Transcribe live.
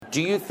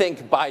do you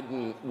think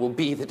Biden will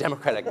be the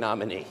Democratic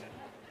nominee?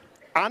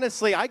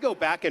 Honestly, I go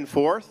back and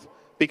forth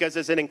because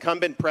as an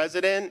incumbent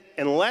president,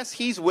 unless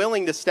he's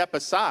willing to step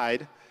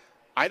aside,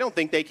 I don't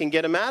think they can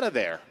get him out of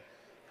there.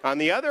 On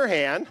the other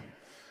hand,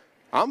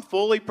 I'm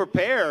fully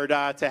prepared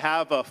to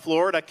have a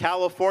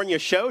Florida-California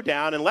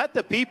showdown and let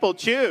the people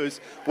choose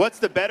what's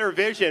the better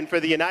vision for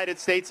the United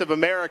States of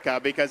America,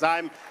 because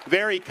I'm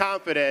very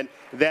confident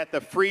that the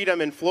freedom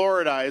in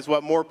Florida is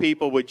what more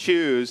people would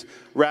choose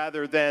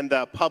rather than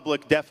the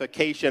public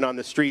defecation on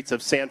the streets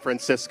of San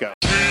Francisco.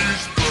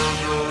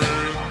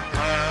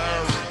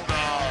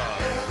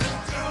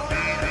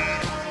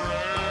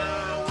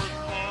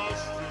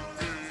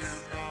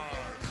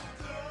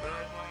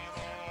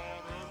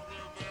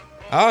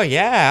 Oh,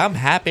 yeah, I'm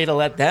happy to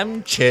let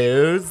them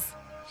choose.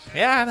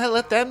 Yeah, I'm gonna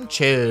let them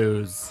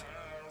choose.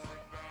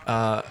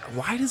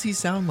 Why does he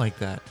sound like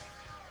that?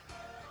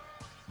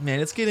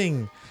 Man, it's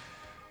getting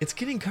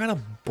kind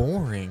of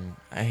boring,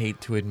 I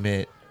hate to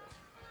admit,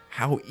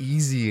 how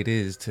easy it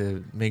is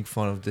to make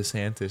fun of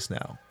DeSantis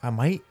now. I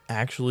might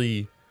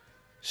actually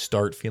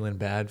start feeling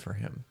bad for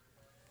him.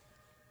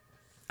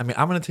 I mean,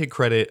 I'm going to take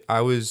credit.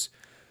 I was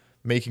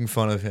making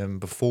fun of him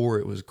before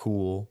it was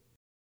cool.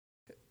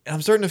 And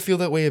I'm starting to feel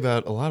that way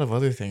about a lot of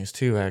other things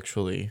too,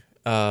 actually.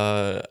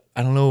 I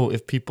don't know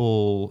if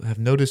people have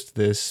noticed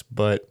this,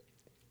 but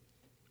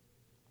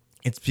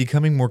it's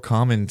becoming more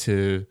common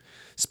to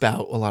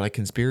spout a lot of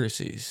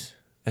conspiracies.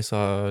 I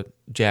saw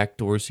Jack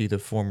Dorsey, the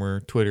former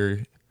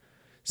Twitter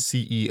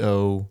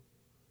CEO,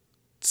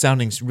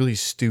 sounding really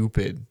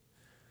stupid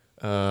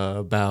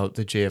about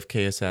the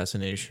JFK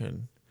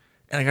assassination.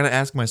 And I got to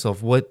ask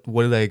myself, what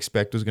did I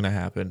expect was going to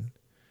happen?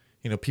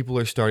 You know, people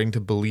are starting to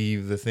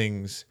believe the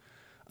things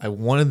I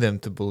wanted them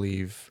to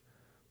believe,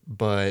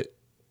 but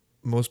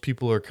most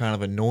people are kind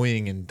of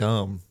annoying and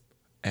dumb,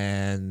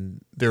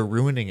 and they're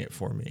ruining it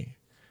for me.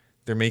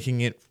 They're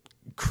making it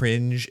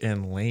cringe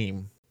and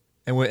lame.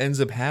 And what ends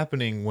up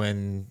happening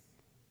when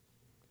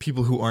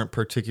people who aren't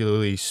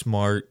particularly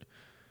smart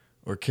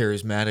or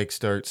charismatic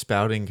start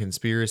spouting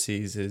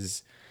conspiracies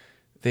is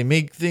they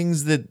make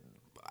things that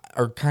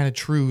are kind of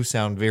true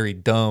sound very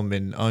dumb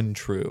and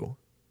untrue.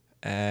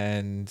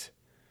 And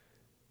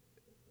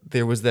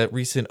there was that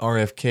recent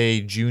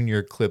RFK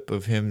Jr. clip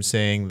of him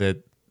saying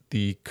that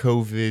the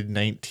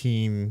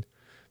COVID-19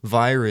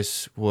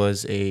 virus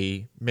was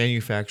a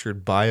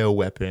manufactured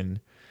bioweapon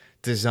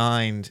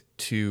designed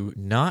to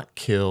not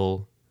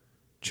kill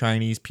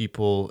Chinese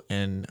people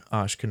and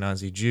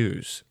Ashkenazi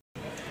Jews.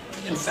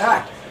 In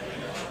fact,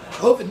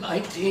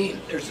 COVID-19,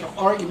 there's an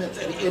argument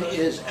that it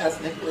is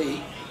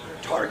ethnically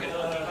targeted.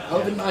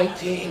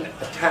 COVID-19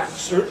 attacks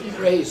certain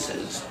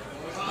races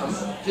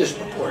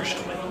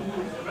disproportionately.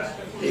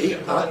 The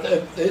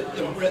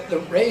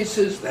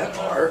races that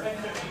are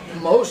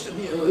most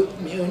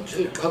immune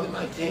to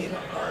COVID-19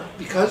 are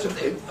because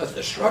of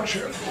the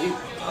structure of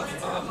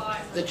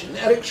the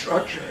genetic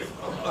structure,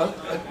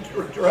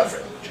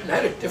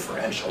 genetic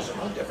differentials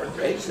among different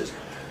races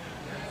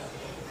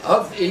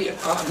of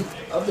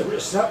the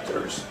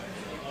receptors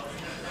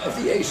of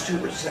the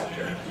ACE2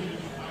 receptor.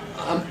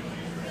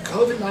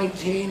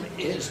 COVID-19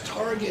 is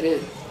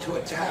targeted to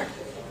attack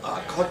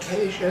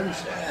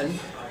Caucasians and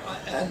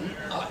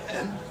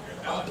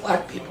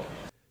black people.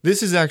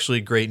 This is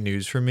actually great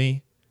news for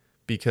me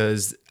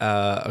because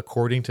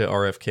according to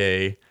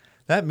RFK,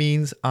 that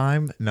means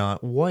I'm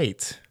not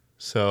white.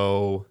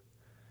 So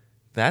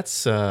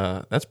that's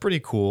pretty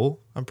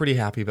cool. I'm pretty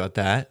happy about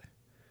that.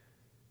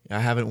 I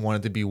haven't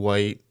wanted to be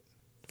white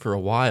for a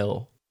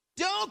while.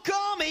 Don't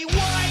call me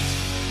white.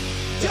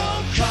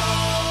 Don't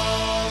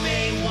call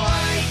me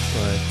white.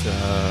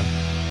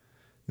 But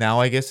now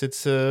I guess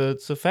it's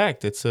a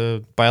fact. It's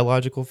a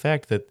biological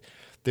fact that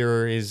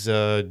there is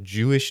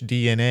Jewish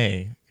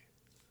DNA.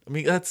 I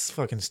mean, that's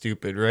fucking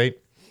stupid, right?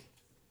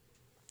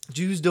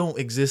 Jews don't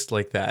exist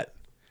like that.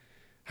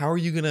 How are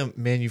you going to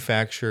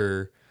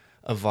manufacture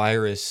a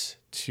virus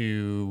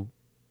to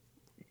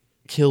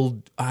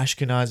kill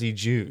Ashkenazi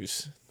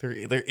Jews?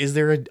 Is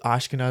there an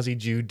Ashkenazi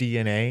Jew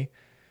DNA?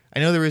 I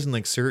know there isn't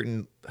like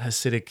certain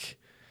Hasidic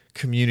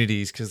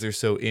communities because they're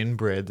so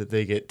inbred that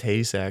they get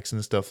Tay-Sachs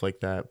and stuff like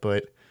that.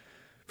 But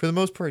for the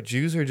most part,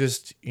 Jews are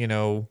just,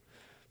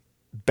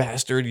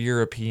 bastard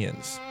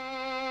Europeans.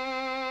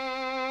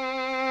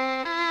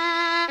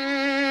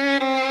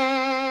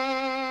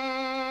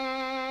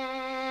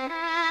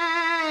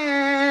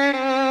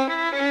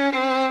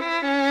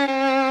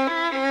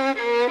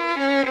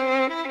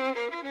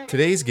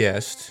 Today's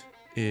guest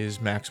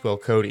is Maxwell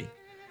Cody,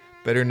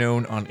 better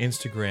known on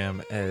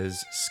Instagram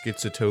as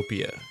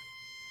Schizotopia.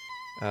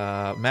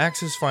 Max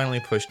has finally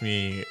pushed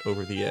me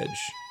over the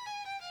edge.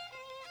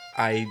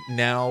 I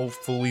now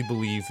fully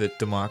believe that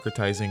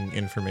democratizing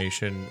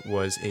information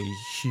was a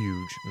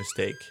huge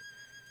mistake,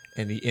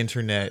 and the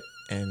internet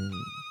and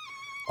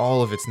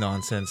all of its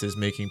nonsense is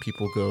making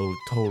people go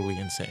totally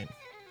insane.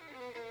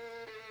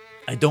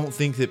 I don't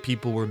think that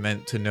people were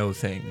meant to know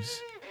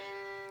things,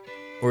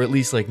 or at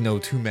least know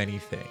too many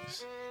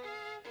things.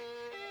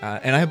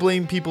 And I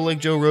blame people like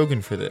Joe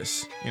Rogan for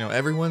this.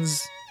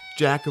 Everyone's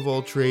jack of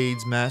all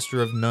trades,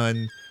 master of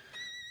none,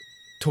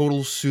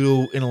 total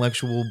pseudo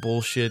intellectual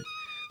bullshit.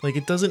 Like,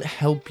 it doesn't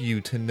help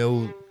you to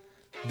know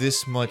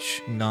this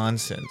much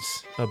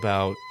nonsense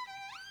about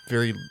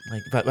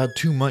about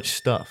too much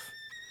stuff.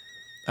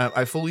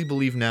 I fully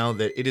believe now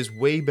that it is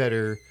way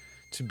better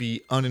to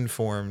be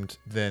uninformed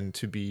than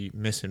to be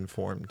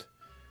misinformed.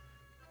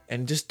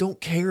 And just don't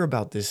care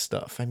about this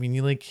stuff. I mean,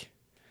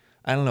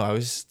 I don't know. I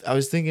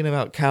was thinking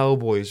about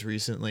Cowboys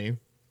recently,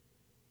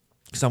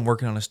 because I'm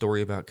working on a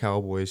story about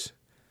Cowboys,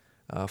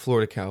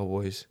 Florida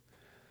Cowboys,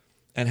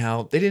 and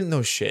how they didn't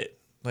know shit.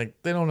 Like,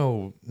 they don't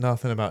know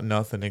nothing about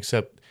nothing,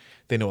 except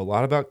they know a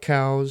lot about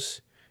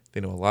cows, they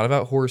know a lot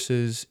about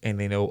horses, and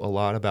they know a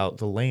lot about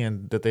the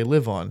land that they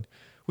live on,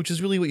 which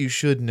is really what you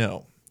should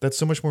know. That's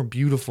so much more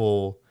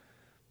beautiful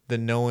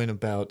than knowing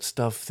about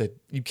stuff that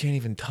you can't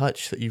even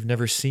touch, that you've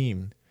never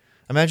seen.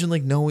 Imagine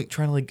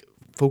trying to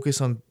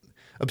focus on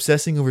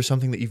obsessing over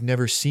something that you've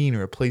never seen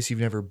or a place you've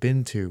never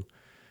been to,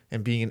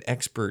 and being an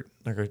expert,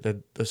 like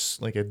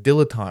a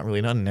dilettante,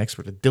 really, not an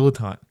expert, a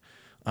dilettante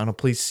on a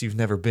place you've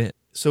never been.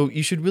 So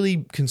you should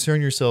really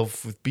concern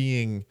yourself with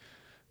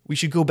we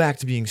should go back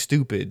to being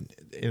stupid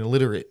and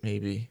illiterate,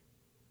 maybe.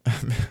 I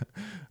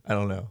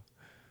don't know.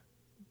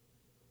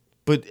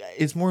 But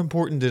it's more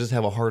important to just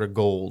have a heart of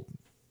gold.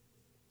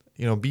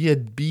 Be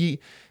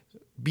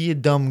a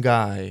dumb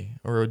guy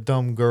or a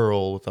dumb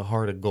girl with a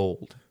heart of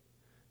gold.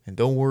 And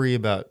don't worry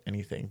about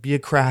anything. Be a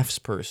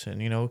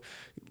craftsperson,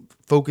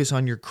 focus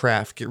on your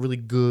craft. Get really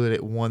good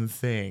at one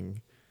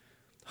thing.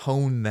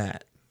 Hone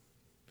that.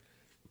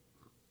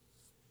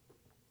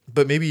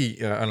 But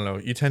maybe, I don't know,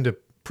 you tend to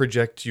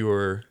project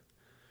your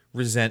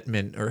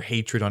resentment or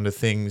hatred onto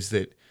things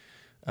that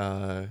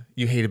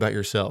you hate about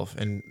yourself.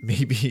 And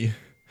maybe,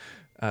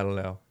 I don't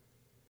know.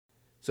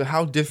 So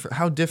how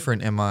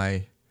different am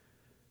I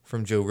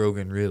from Joe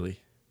Rogan,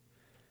 really?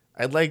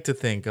 I'd like to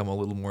think I'm a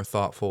little more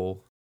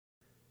thoughtful.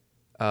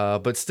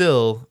 But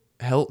still,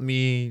 help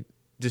me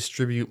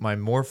distribute my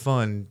more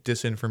fun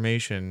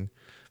disinformation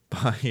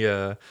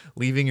by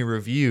leaving a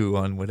review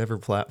on whatever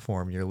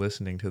platform you're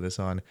listening to this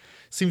on.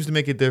 Seems to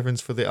make a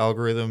difference for the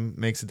algorithm,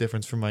 makes a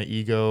difference for my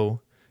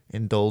ego.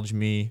 Indulge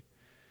me.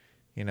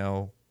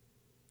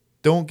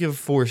 Don't give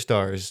 4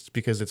 stars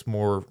because it's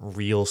more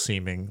real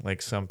seeming,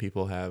 like some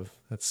people have.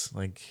 That's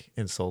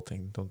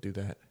insulting. Don't do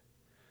that.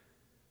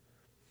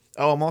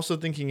 Oh, I'm also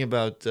thinking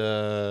about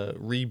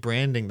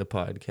rebranding the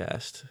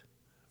podcast.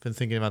 I've been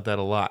thinking about that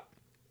a lot.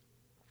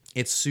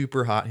 It's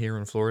super hot here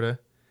in Florida,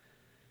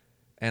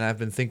 and I've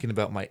been thinking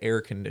about my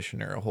air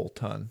conditioner a whole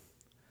ton.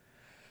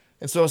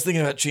 And so I was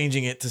thinking about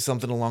changing it to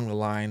something along the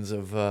lines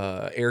of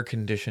Air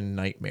Condition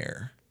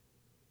Nightmare.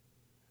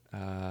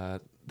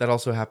 That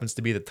also happens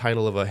to be the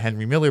title of a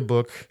Henry Miller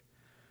book.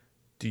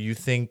 Do you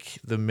think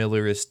the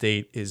Miller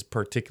estate is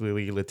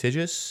particularly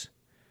litigious?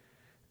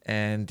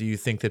 And do you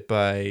think that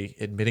by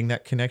admitting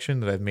that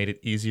connection that I've made it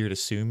easier to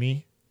sue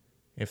me?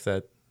 I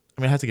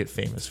have to get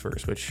famous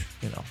first, which,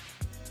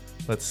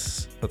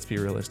 let's be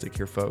realistic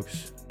here,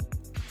 folks.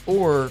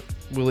 Or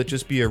will it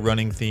just be a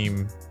running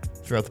theme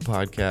throughout the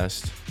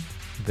podcast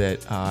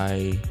that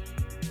I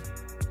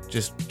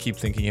just keep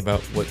thinking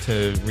about what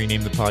to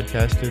rename the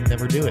podcast and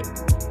never do it?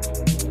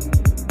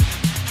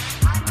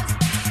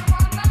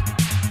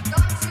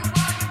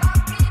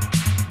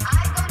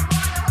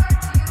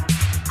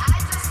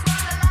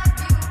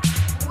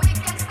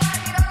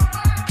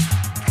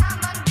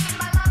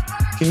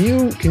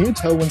 Can you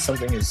tell when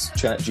something is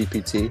Chat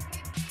GPT?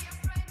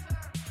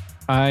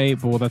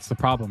 Well, that's the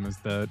problem, is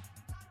that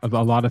a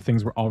lot of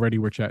things were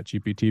Chat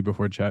GPT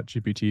before Chat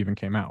GPT even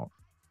came out.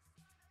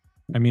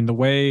 I mean, the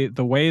way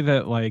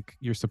that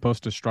you're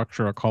supposed to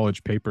structure a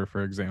college paper,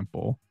 for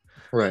example,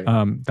 right?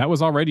 That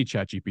was already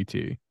Chat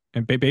GPT,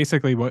 and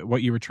basically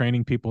what you were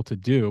training people to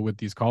do with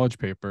these college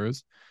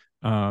papers,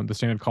 the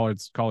standard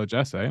college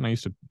essay, and I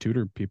used to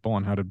tutor people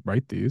on how to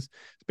write these.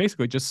 It's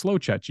basically just slow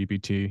Chat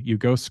GPT. You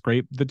go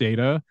scrape the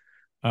data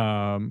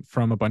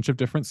from a bunch of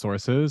different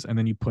sources, and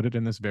then you put it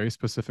in this very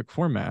specific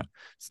format.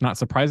 It's not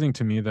surprising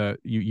to me that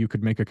you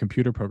could make a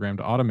computer program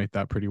to automate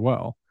that pretty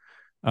well.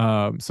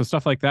 So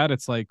stuff like that,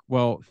 it's like,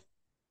 well,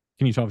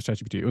 can you tell if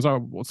it's ChatGPT? It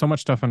was so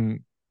much stuff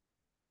in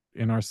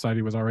our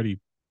society was already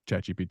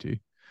ChatGPT.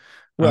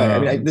 Right. I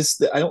mean,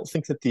 I don't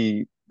think that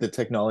the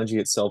technology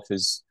itself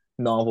is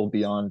novel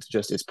beyond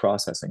just its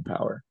processing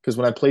power. Because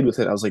when I played with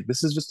it, I was like,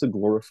 this is just a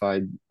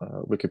glorified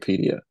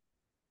Wikipedia.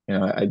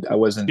 I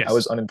wasn't. Yes. I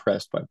was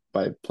unimpressed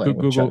by playing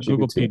with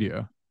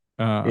ChatGPT.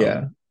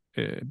 Googlepedia.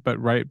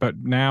 But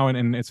now,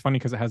 and it's funny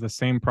because it has the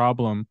same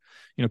problem.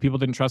 People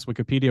didn't trust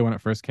Wikipedia when it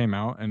first came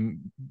out,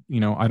 and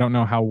I don't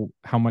know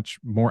how much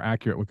more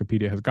accurate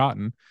Wikipedia has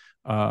gotten,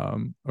 or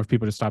if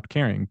people just stopped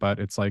caring. But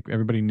it's like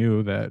everybody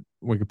knew that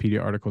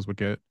Wikipedia articles would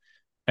get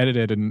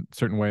edited in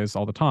certain ways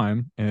all the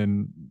time,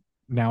 and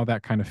now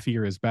that kind of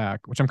fear is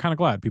back, which I'm kind of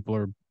glad. People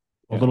are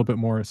a little bit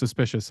more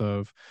suspicious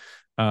of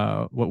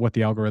what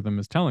the algorithm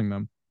is telling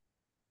them.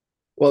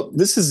 Well,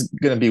 this is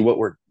going to be what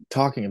we're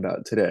talking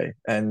about today,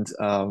 and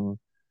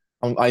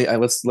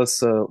let's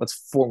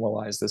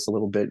formalize this a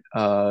little bit.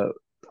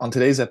 on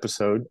today's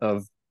episode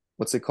of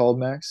what's it called,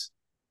 Max?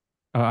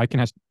 I can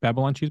have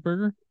Babylon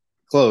cheeseburger.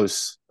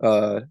 Close.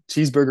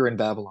 Cheeseburger in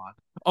Babylon.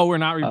 Oh, we're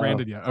not Uh,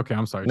 rebranded yet. Okay,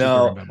 I'm sorry.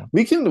 Cheeseburger and no, Babylon.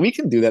 we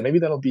can do that. Maybe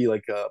that'll be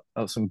like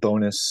some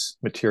bonus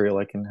material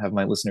I can have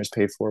my listeners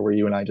pay for, where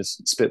you and I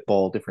just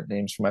spitball different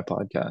names for my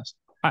podcast.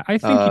 I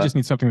think you Uh, just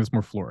need something that's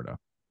more Florida.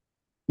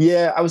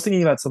 yeah, I was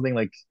thinking about something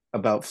like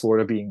about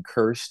Florida being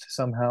cursed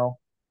somehow,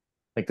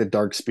 like the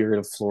dark spirit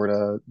of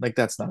Florida. Like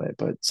that's not it,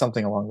 but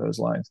something along those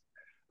lines.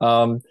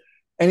 Um,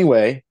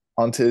 anyway,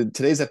 on to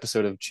today's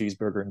episode of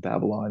Cheeseburger in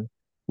Babylon,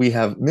 we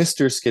have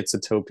Mr.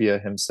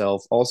 Schizotopia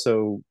himself,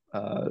 also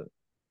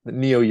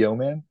Neo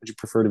Yeoman. Would you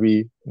prefer to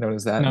be known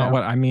as that No, now?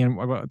 what I mean,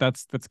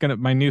 that's gonna.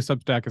 My new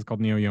Substack is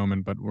called Neo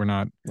Yeoman, but we're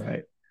not.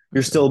 Right.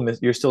 You're still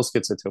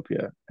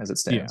Schizotopia as it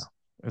Yeah, stands.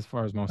 as Um,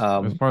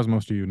 far as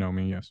most of you know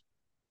me, yes.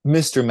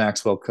 Mr.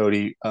 Maxwell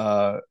Cody,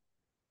 I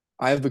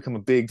have become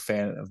a big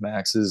fan of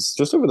Max's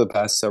just over the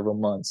past several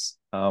months,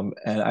 and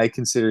I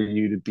consider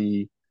you to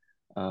be,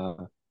 uh,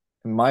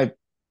 my,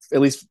 at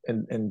least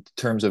in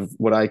terms of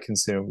what I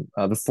consume,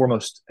 the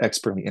foremost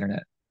expert on the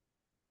internet.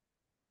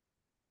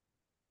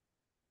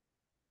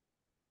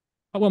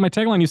 Oh, well, my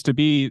tagline used to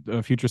be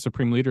future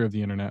supreme leader of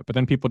the internet, but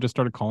then people just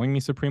started calling me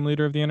supreme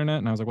leader of the internet,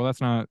 and I was like, well,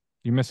 that's not.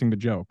 You're missing the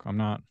joke. I'm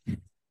not.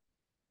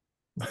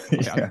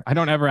 Yeah. I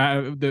don't ever.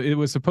 It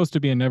was supposed to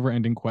be a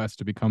never-ending quest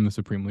to become the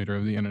supreme leader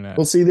of the internet.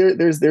 Well, see,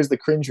 there's the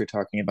cringe you're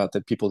talking about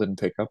that people didn't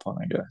pick up on,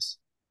 I guess.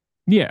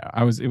 Yeah,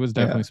 I was. It was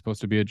Yeah. definitely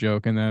supposed to be a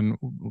joke, and then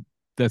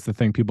that's the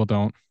thing. People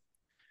don't.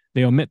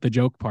 They omit the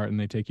joke part and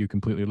they take you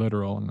completely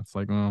literal, and it's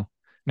like, well,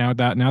 now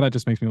that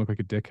just makes me look like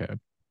a dickhead.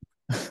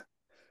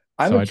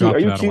 I'm So I accused. Are dropped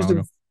you that a while accused ago.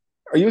 of?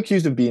 Are you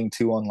accused of being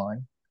too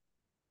online?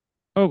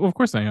 Oh, of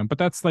course I am. But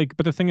that's like.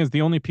 But the thing is,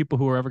 the only people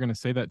who are ever going to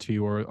say that to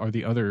you are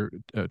the other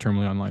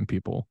terminally online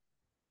people.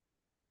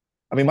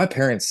 I mean, my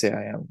parents say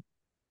I am,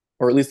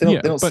 or at least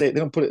Yeah, they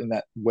don't put it in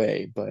that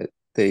way, but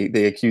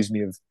they accuse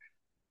me of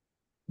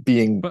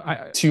being but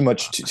I too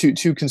much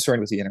too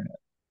concerned with the internet.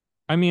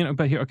 I mean,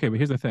 but here, okay, but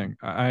here's the thing.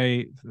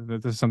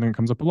 This is something that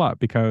comes up a lot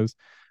because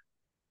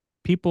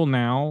people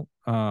now,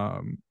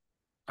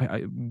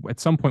 I at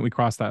some point we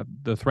crossed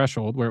the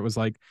threshold where it was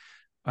like,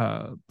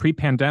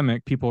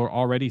 pre-pandemic, people were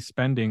already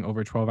spending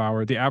over 12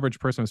 hours. The average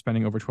person was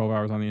spending over 12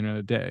 hours on the internet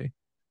a day,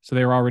 so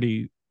they were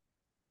already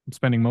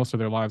spending most of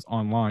their lives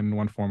online in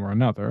one form or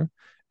another.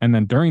 And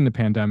then during the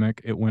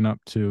pandemic, it went up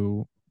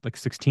to like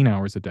 16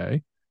 hours a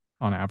day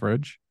on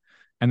average.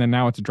 And then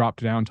now it's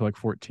dropped down to like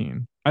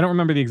 14. I don't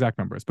remember the exact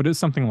numbers, but it's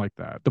something like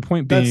that. The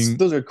point being,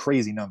 Those are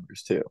crazy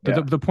numbers too. the, Yeah.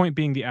 the, the point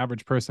being the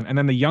average person. And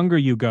then the younger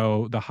you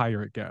go, the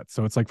higher it gets.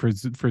 So it's like for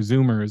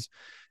Zoomers,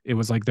 it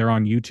was like they're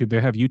on YouTube.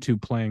 They have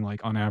YouTube playing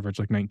like on average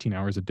like 19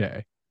 hours a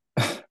day.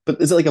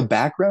 But is it like a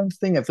background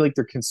thing? I feel like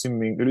they're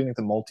doing like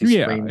the Yeah,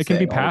 multi-screen it can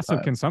be thing all the passive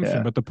time. consumption,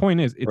 Yeah. but the point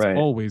is, it's Right.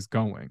 always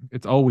going.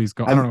 It's always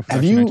going. I don't Have know if it's have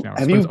actually you 19 hours,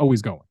 have but it's you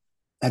always going.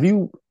 have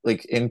you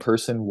like in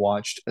person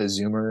watched a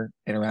Zoomer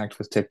interact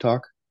with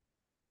TikTok?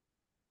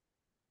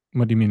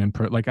 What do you mean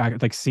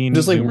like seeing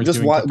Just like Zoomers just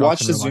doing TikToks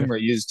watch in the real life?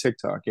 Zoomer use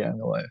TikTok. Yeah, in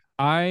real life.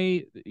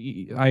 I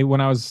when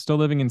I was still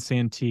living in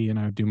Santee and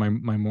I would do my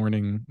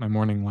morning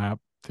lap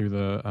through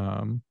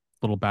the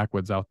little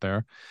backwoods out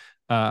there.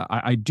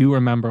 I do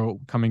remember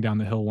coming down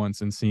the hill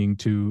once and seeing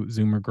two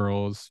Zoomer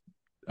girls.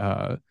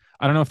 I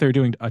don't know if they were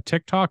doing a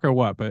TikTok or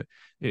what, but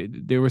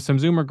there were some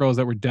Zoomer girls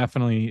that were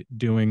definitely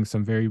doing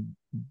some very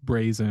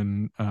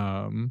brazen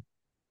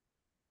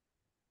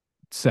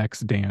sex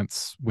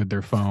dance with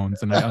their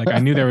phones, and I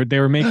knew they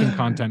were making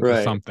content for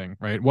Right. something,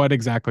 right? What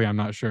exactly, I'm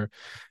not sure.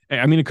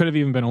 I mean, it could have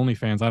even been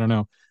OnlyFans, I don't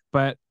know.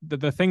 But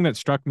the thing that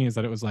struck me is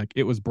that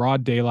it was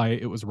broad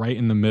daylight, it was right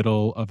in the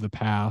middle of the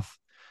path.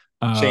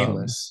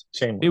 Shameless. It was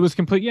Shameless.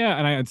 complete, yeah,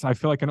 and I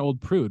feel like an old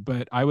prude,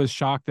 but I was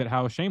shocked at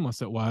how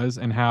shameless it was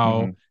and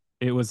how Mhm.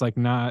 it was like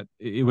not.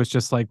 It was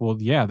just like, well,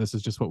 yeah, this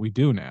is just what we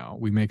do now.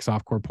 We make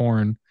softcore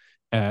porn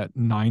at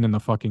 9 in the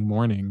fucking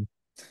morning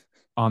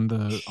on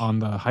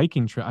the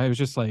hiking trip. I was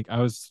just like,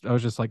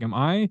 am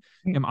I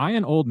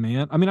an old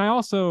man? I mean,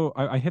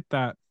 I hit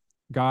that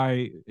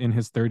guy in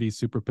his 30s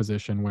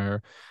superposition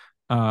where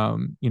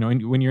when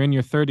you're in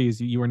your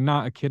 30s, you are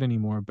not a kid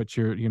anymore, but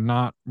you're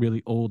not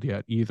really old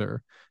yet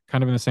either.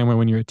 Kind of in the same way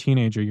when you're a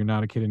teenager, you're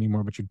not a kid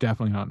anymore, but you're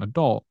definitely not an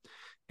adult.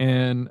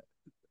 And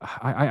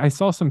I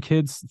saw some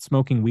kids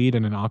smoking weed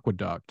in an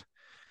aqueduct,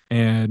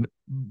 and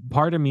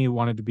part of me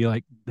wanted to be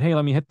like, hey,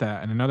 let me hit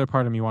that. And another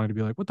part of me wanted to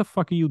be like, what the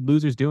fuck are you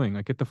losers doing?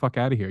 Like, get the fuck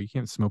out of here. You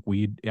can't smoke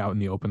weed out in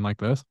the open like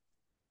this.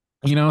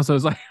 So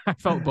it's like I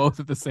felt both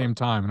at the same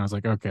time. And I was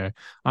like, okay,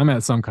 I'm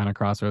at some kind of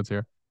crossroads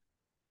here.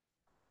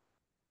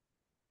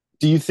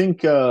 Do you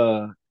think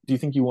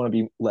you want to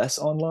be less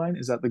online?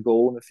 Is that the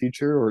goal in the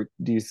future, or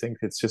do you think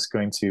it's just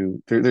going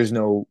to there's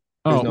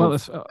Oh, well,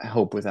 no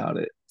hope without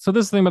it? so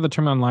this is the thing about the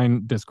term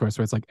online discourse,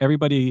 where it's like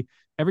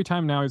every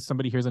time now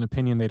somebody hears an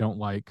opinion they don't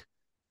like,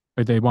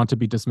 or they want to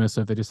be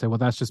dismissive, they just say, well,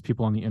 that's just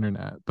people on the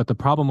internet. But the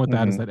problem with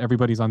that is Hmm. that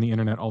everybody's on the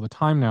internet all the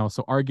time now.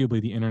 So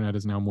arguably the internet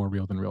is now more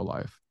real than real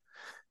life.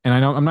 And I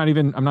know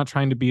I'm not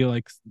trying to be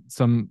like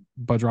some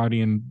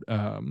Budradian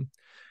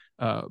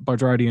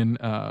Barjardian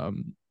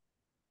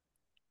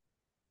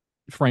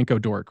Franco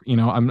dork.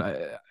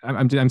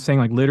 I'm saying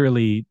like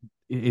literally,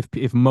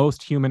 if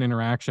most human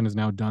interaction is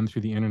now done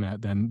through the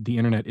internet, then the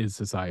internet is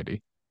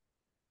society.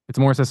 It's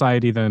more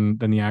society than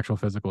the actual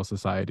physical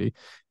society.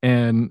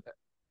 And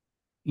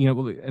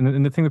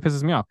and the thing that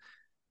pisses me off,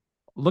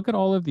 look at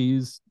all of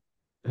these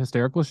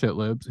hysterical shit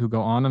libs who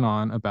go on and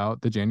on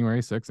about the January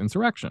 6th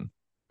insurrection,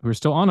 who are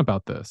still on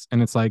about this.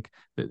 And it's like,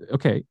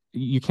 okay,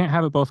 you can't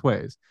have it both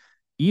ways.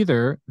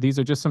 Either these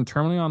are just some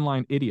terminally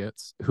online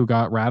idiots who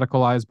got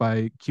radicalized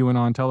by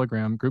QAnon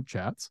Telegram group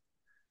chats,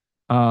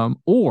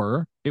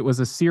 or it was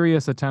a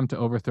serious attempt to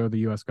overthrow the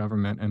US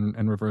government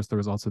and reverse the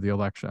results of the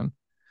election.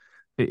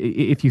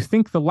 If you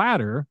think the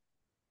latter,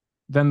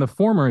 then the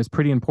former is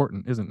pretty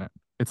important, isn't it?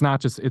 It's not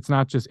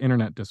just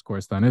internet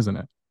discourse, then, isn't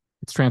it?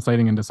 It's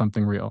translating into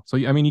something real. So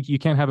I mean, you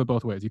can't have it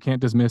both ways. You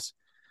can't dismiss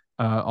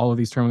all of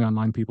these terminally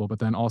online people, but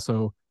then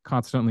also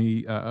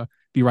constantly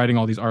be writing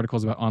all these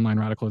articles about online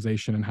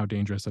radicalization and how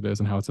dangerous it is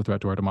and how it's a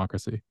threat to our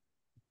democracy.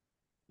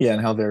 Yeah,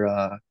 and how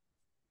they're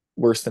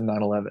worse than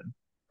 9/11.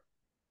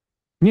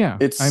 Yeah,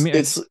 I It's mean,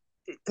 it's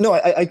no,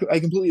 I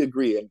completely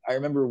agree. And I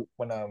remember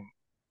when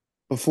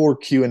before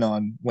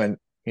QAnon went,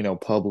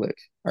 public,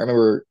 I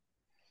remember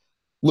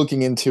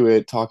looking into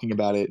it, talking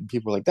about it, and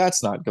people were like,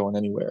 "That's not going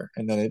anywhere."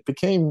 And then it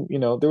became,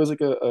 there was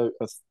like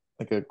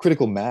a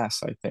critical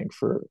mass, I think,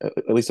 for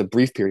at least a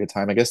brief period of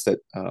time. I guess that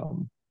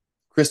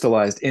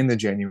crystallized in the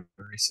January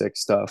 6th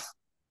stuff,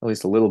 at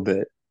least a little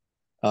bit.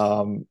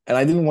 And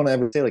I didn't want to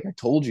ever say like I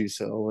told you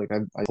so. Like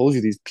I told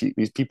you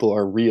these people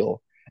are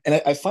real,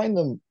 and I find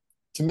them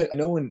to me. I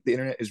know when the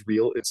internet is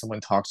real if someone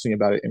talks to me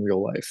about it in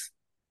real life.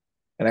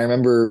 And I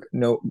remember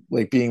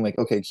being like,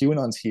 okay,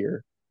 QAnon's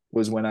here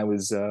was when I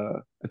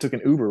took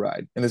an Uber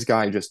ride, and this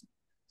guy just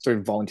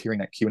started volunteering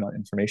that QAnon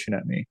information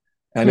at me.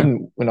 And I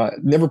didn't when I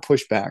never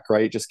push back,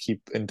 right? Just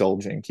keep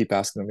indulging, keep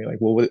asking me like,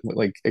 well,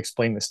 like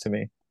explain this to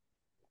me.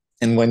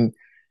 And when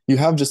you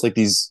have just like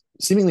these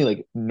seemingly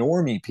like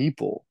normie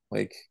people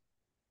like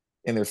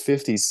in their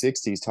 50s,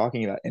 60s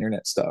talking about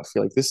internet stuff,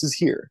 you're like, this is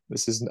here.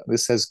 This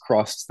has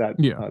crossed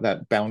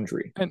that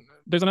boundary. And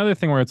there's another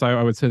thing where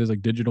I would say there's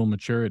like digital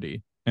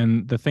maturity.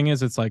 And the thing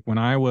is, it's like when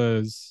I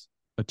was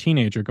a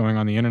teenager going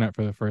on the internet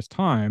for the first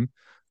time,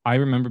 I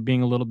remember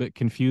being a little bit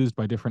confused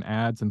by different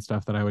ads and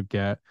stuff that I would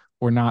get,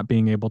 or not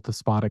being able to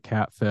spot a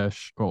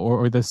catfish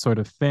or this sort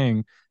of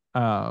thing.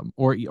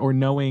 Or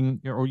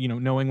knowing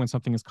knowing when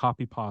something is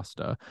copy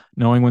pasta,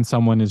 knowing when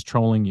someone is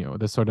trolling you,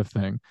 this sort of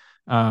thing.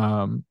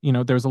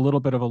 There's a little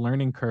bit of a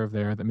learning curve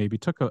there that maybe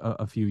took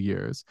a few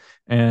years.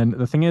 And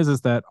the thing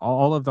is that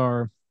all of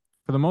for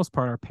the most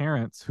part, our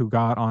parents who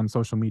got on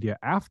social media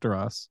after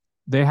us,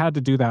 they had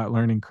to do that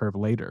learning curve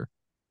later.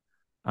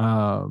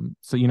 So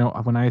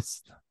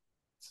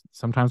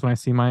sometimes when I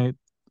see my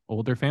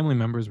older family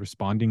members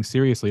responding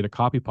seriously to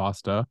copy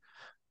pasta,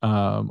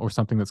 or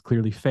something that's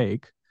clearly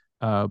fake,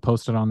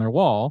 posted on their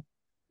wall,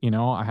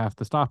 I have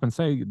to stop and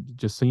say,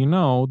 just so you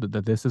know,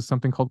 that this is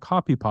something called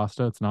copy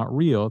pasta. It's not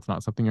real. It's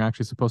not something you're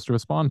actually supposed to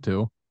respond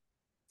to.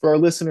 For our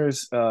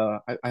listeners, I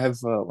have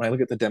when I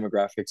look at the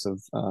demographics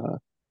of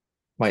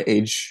my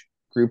age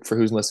group for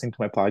who's listening to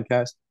my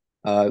podcast,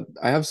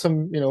 I have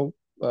some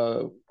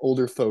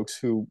older folks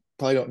who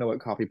probably don't know what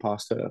copy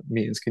pasta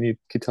means. Can you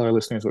tell our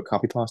listeners what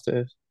copy pasta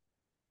is?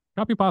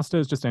 Copy pasta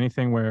is just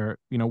anything where,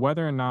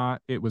 whether or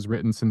not it was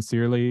written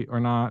sincerely or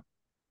not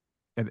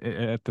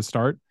at the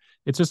start,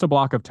 it's just a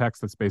block of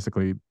text that's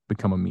basically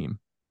become a meme.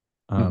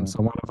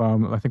 So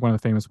I think one of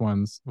the famous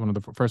ones, one of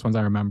the first ones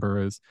I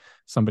remember is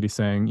somebody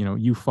saying,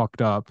 you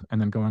fucked up,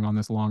 and then going on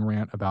this long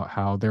rant about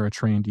how they're a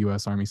trained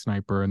U.S. Army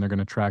sniper and they're going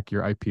to track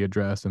your IP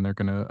address and they're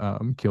going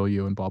to kill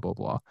you and blah, blah,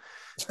 blah.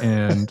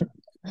 And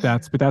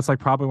that's like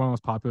probably one of the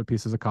most popular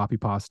pieces of copy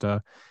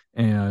pasta.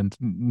 And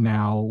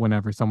now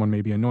whenever someone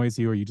maybe annoys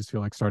you or you just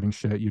feel like starting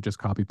shit, you just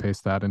copy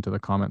paste that into the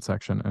comment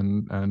section,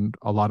 and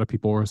a lot of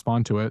people will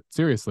respond to it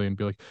seriously and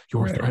be like,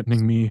 you're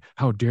threatening me,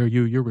 how dare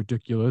you, you're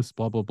ridiculous,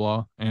 blah blah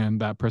blah. And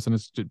that person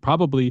is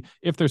probably,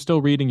 if they're still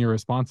reading your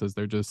responses,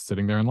 they're just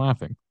sitting there and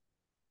laughing.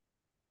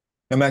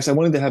 Now, Max, I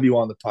wanted to have you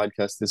on the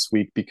podcast this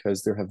week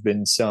because there have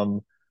been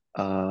some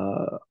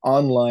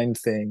online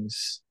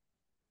things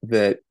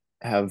that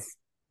have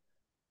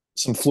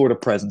some Florida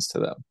presence to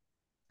them.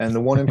 And the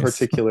one in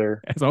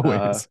particular,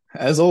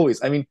 as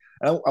always, I mean,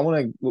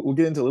 we'll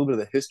get into a little bit of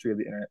the history of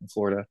the internet in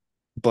Florida,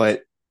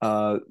 but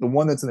the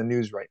one that's in the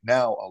news right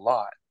now a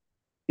lot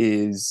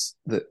is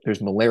that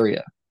there's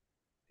malaria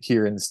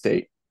here in the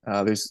state.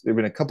 There've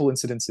been a couple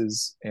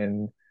incidences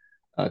in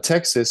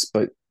Texas,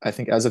 but I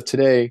think as of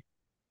today,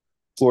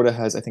 Florida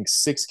has, I think,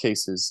 6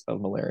 cases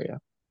of malaria.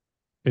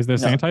 Is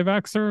this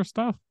anti-vaxxer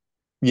stuff?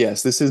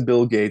 Yes, this is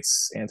Bill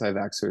Gates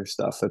anti-vaxxer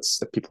stuff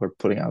that people are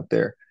putting out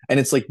there,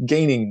 and it's like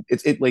gaining.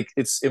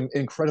 It's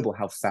incredible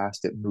how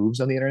fast it moves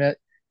on the internet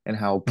and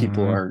how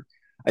people are.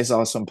 I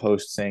saw some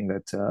post saying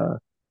that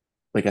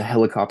like a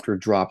helicopter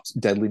dropped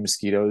deadly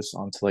mosquitoes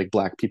onto like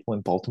black people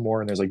in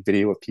Baltimore, and there's like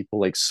video of people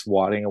like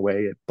swatting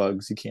away at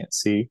bugs you can't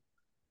see,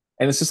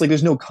 And it's just like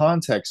there's no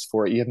context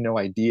for it. You have no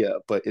idea,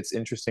 but it's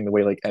interesting the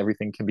way like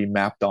everything can be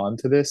mapped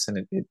onto this,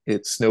 and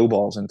it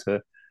snowballs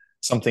into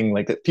something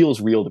like that feels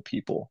real to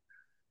people.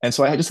 And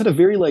so I just had a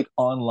very like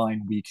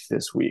online week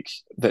this week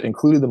that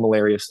included the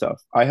malaria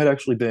stuff. I had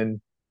actually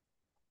been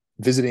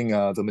visiting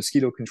the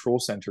mosquito control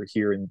center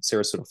here in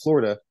Sarasota,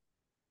 Florida,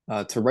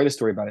 to write a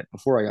story about it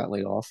before I got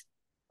laid off.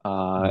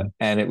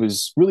 And it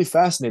was really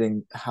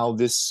fascinating how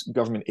this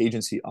government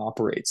agency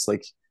operates.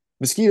 Like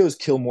mosquitoes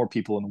kill more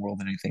people in the world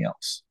than anything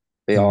else.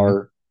 They Mhm.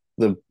 are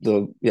they're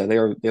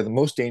the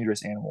most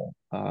dangerous animal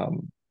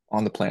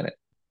on the planet.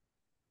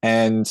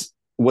 And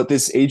what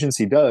this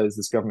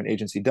government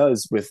agency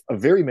does with a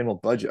very minimal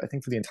budget, I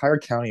think for the entire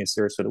county of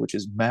Sarasota, which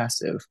is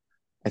massive,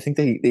 I think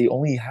they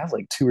only have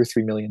like $2 or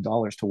 $3 million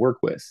to work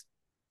with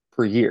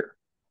per year.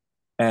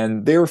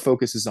 And their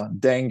focus is on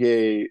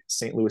dengue,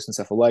 St. Louis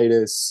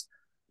encephalitis,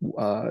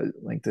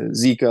 like the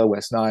Zika,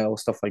 West Nile,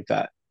 stuff like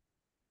that.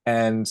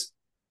 And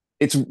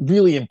it's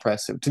really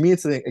impressive. To me,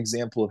 it's an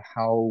example of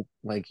how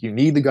like you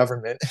need the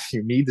government,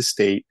 you need the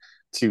state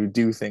to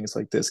do things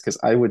like this. Because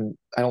I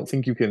don't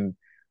think you can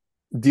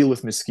deal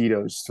with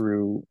mosquitoes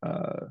through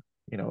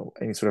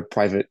any sort of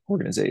private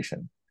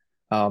organization.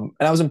 And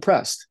I was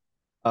impressed.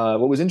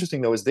 What was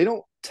interesting though is they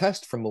don't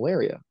test for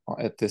malaria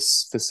at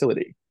this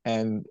facility.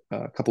 And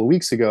a couple of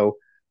weeks ago,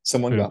 I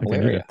someone don't got think I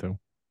need malaria. it though.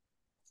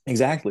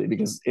 Exactly,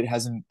 because there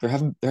hasn't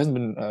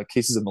been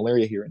cases of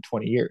malaria here in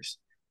 20 years.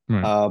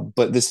 Right.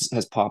 But this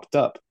has popped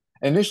up.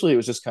 And initially, it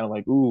was just kind of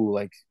like, ooh,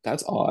 like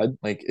that's odd.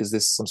 Like, is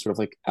this some sort of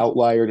like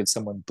outlier? Did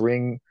someone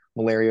bring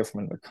malaria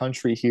from another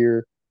country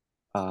here?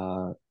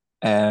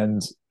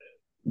 And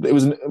it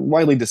was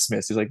widely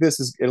dismissed. He's like,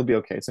 it'll be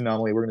okay. It's an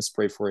anomaly. We're going to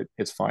spray for it.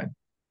 It's fine.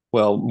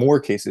 Well, more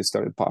cases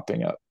started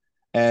popping up.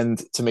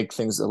 And to make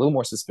things a little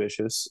more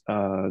suspicious,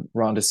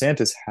 Ron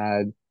DeSantis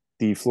had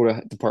the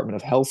Florida Department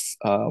of Health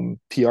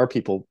PR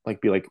people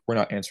like be like, we're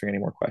not answering any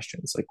more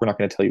questions. Like, we're not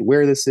going to tell you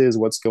where this is,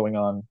 what's going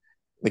on.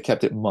 They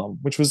kept it mum,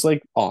 which was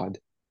like odd.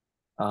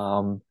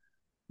 Um,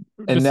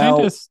 and now,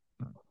 DeSantis,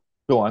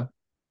 go on.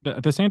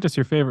 DeSantis,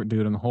 your favorite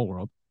dude in the whole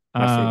world.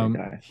 My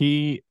favorite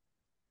guy.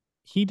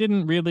 He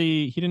didn't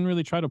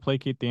really try to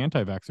placate the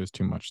anti-vaxxers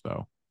too much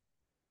though.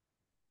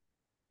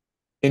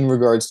 In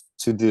regards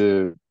to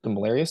the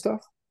malaria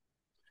stuff,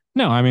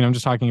 No, I mean I'm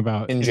just talking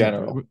about in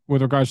general,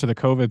 with regards to the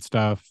COVID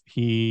stuff.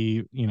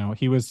 I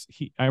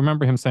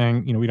remember him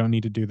saying, we don't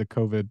need to do the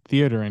COVID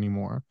theater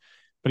anymore.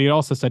 But he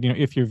also said,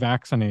 if you're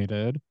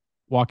vaccinated,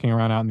 walking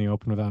around out in the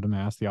open without a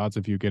mask, the odds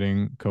of you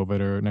getting COVID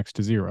are next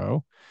to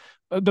zero.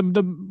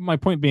 My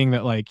point being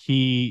that like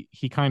he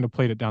kind of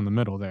played it down the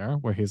middle there,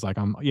 where he's like,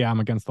 I'm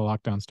against the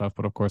lockdown stuff,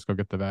 but of course go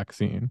get the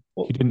vaccine.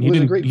 well, He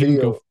didn't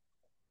go.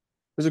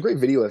 there's a great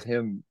video of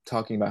him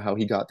talking about how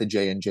he got the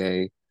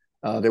J&J.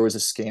 There was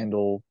a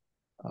scandal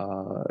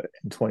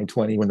in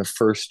 2020 when the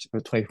first,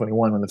 or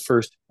 2021 when the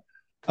first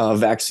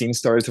vaccine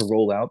started to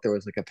roll out. There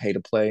was like a pay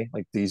to play,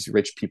 like these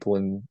rich people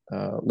in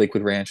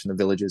Lakewood Ranch and the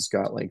villages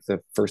got like the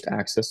first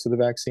access to the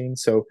vaccine.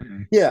 So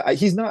yeah,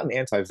 he's not an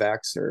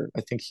anti-vaxxer.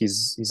 I think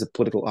he's a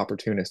political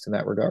opportunist in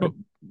that regard.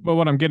 But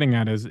what I'm getting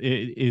at is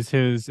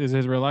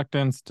his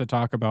reluctance to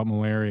talk about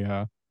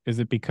malaria. Is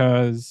it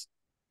because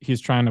he's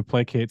trying to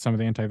placate some of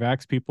the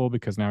anti-vax people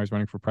because now he's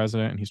running for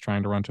president and he's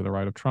trying to run to the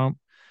right of Trump?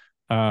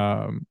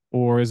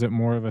 Or is it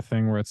more of a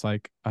thing where it's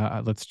like,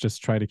 let's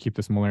just try to keep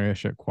this malaria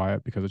shit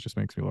quiet because it just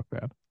makes me look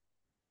bad?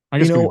 I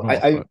guess it could be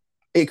both, I but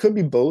it could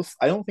be both.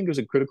 I don't think there's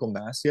a critical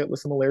mass yet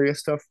with the malaria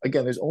stuff.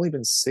 Again, there's only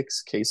been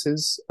 6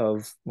 cases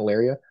of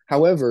malaria.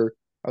 However,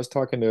 I was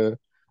talking to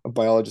a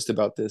biologist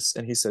about this,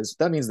 and he says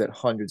that means that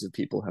hundreds of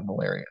people have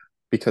malaria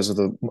because of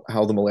the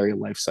how the malaria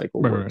life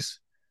cycle right, right. works.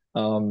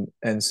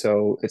 And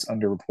so it's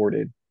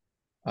underreported.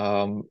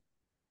 Um,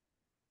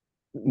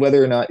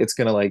 whether or not it's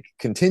going to like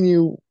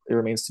continue, it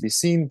remains to be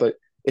seen. But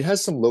it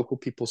has some local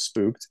people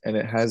spooked, and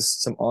it has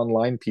some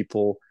online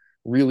people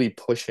really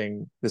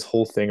pushing this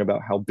whole thing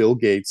about how Bill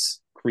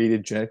Gates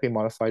created genetically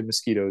modified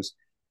mosquitoes,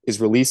 is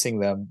releasing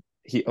them.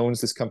 He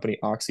owns this company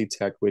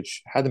Oxytech,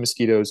 which had the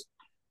mosquitoes,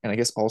 and I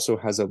guess also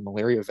has a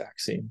malaria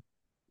vaccine.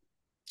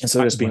 And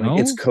so just being like,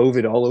 it's Well,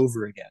 COVID all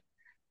over again.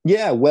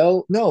 Yeah,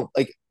 well, no,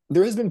 like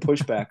there has been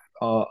pushback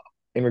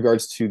in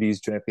regards to these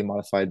genetically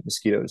modified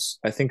mosquitoes.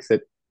 I think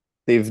that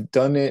they've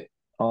done it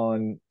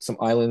on some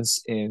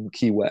islands in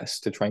Key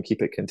West to try and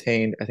keep it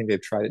contained. I think they've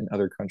tried it in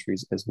other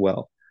countries as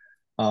well.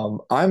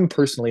 I'm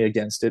personally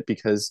against it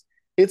because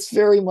it's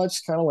very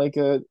much kind of like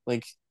a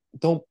like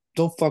don't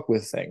fuck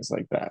with things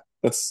like that.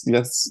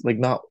 That's like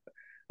not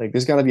like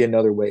there's got to be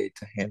another way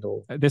to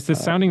handle. this is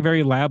sounding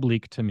very lab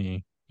leak to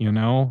me,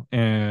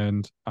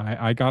 and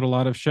I got a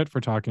lot of shit for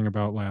talking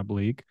about lab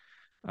leak.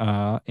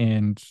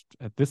 And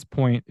at this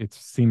point, it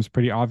seems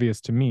pretty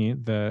obvious to me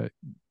that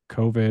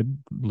COVID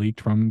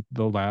leaked from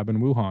the lab in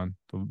Wuhan,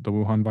 the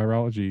Wuhan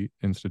Virology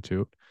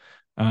Institute.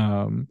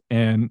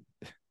 And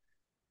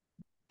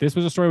this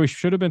was a story we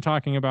should have been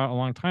talking about a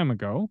long time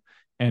ago.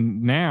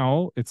 And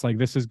now it's like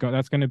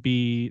that's going to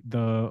be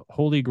the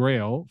holy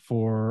grail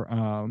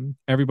for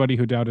everybody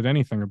who doubted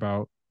anything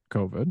about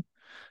COVID.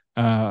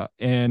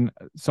 And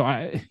so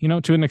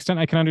to an extent,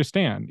 I can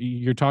understand.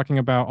 You're talking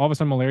about all of a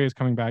sudden malaria is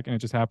coming back, and it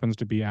just happens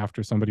to be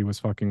after somebody was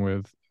fucking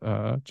with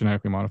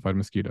genetically modified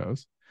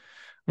mosquitoes.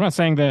 I'm not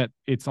saying that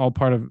it's all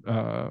part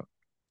of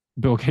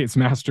Bill Gates'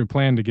 master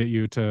plan to get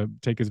you to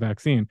take his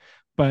vaccine,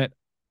 but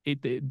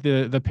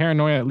the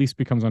paranoia at least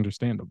becomes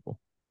understandable.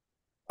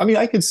 I mean,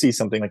 I could see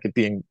something like it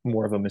being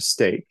more of a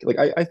mistake. Like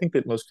I think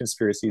that most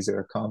conspiracies are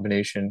a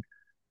combination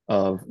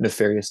of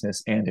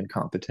nefariousness and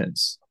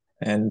incompetence.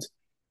 And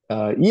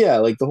yeah,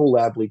 like the whole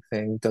lab leak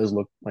thing does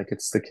look like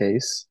it's the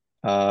case.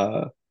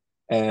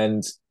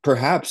 And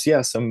perhaps,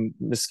 yeah, some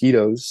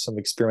mosquitoes, some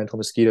experimental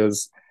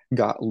mosquitoes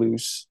got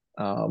loose.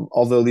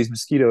 Although these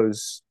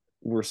mosquitoes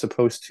were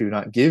supposed to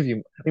not give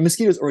you, I mean,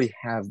 mosquitoes already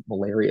have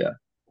malaria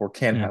or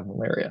can Yeah. have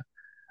malaria.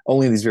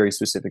 Only these very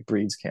specific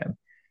breeds can.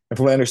 And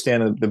from what I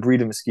understand, the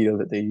breed of mosquito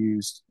that they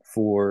used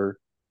for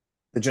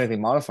the genetically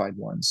modified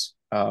ones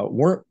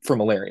weren't for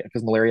malaria,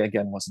 because malaria,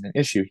 again, wasn't an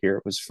issue here.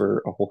 It was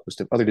for a whole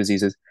host of other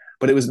diseases,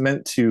 but it was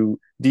meant to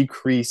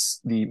decrease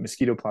the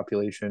mosquito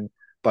population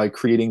by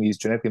creating these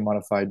genetically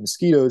modified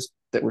mosquitoes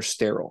that were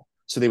sterile.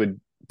 So they would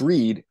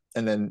breed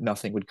and then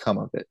nothing would come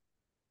of it.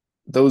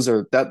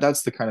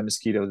 That's the kind of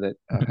mosquito that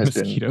has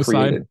been Mosquito side.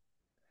 created.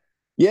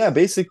 Yeah,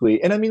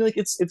 basically. And I mean, like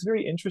it's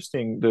very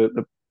interesting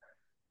the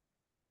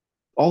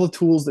all the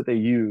tools that they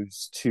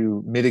use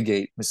to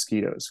mitigate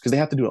mosquitoes, because they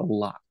have to do a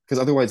lot, because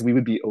otherwise we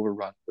would be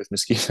overrun with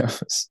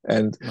mosquitoes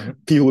and Right.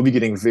 people would be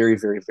getting very,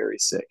 very, very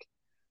sick.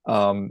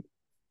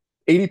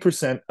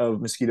 80%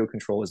 of mosquito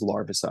control is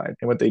larvicide,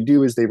 and what they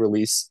do is they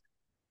release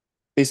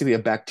basically a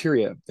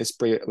bacteria. They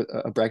spray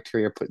a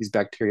bacteria, put these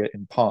bacteria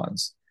in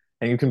ponds,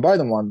 and you can buy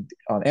them on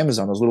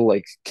Amazon, those little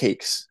like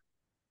cakes,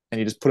 and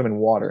you just put them in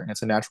water, and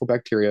it's a natural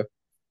bacteria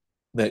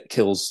that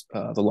kills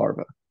the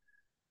larva,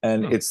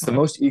 and Oh, it's the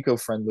most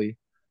eco-friendly.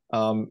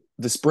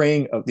 The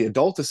spraying of the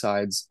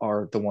adulticides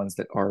are the ones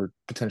that are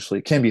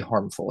potentially can be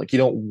harmful. Like you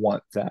don't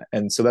want that,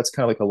 and so that's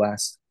kind of like a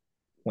last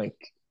like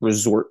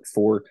resort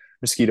for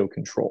mosquito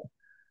control.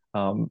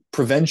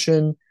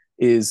 Prevention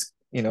is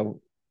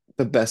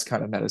the best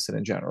kind of medicine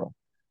in general.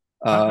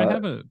 I Uh,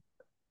 have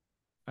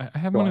I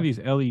have Go one of on. these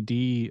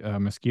LED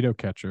mosquito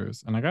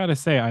catchers, and I gotta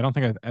say, I don't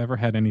think I've ever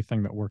had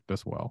anything that worked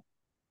this well.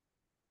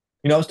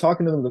 I was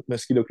talking to the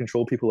mosquito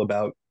control people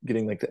about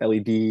getting like the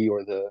LED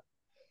or the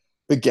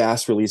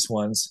gas release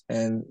ones,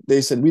 and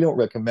they said we don't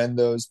recommend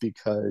those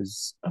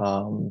because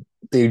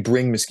they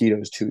bring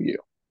mosquitoes to you.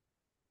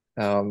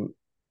 Um,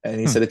 and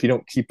he Hmm. said if you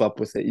don't keep up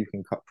with it, you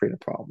can create a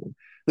problem.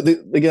 But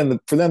again,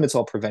 for them, it's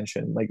all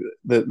prevention. Like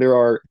there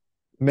are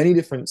many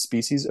different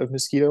species of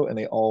mosquito, and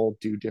they all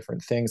do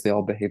different things. They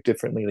all behave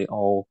differently. They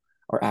all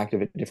are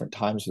active at different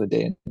times of the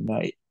day and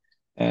night.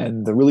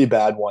 And the really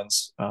bad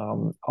ones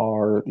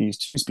are these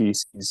two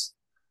species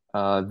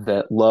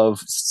that love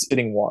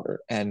sitting water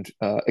and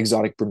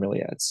exotic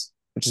bromeliads,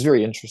 which is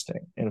very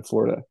interesting in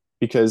Florida.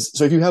 Because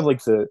so if you have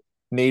like the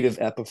native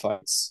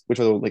epiphytes, which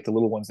are like the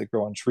little ones that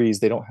grow on trees,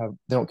 they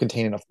don't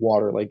contain enough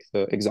water like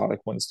the exotic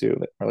ones do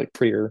that are like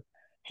prettier,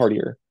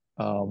 hardier.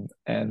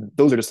 And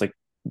those are just like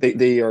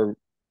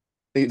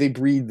they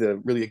breed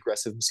the really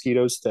aggressive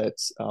mosquitoes that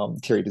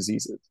carry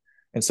diseases.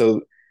 And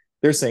so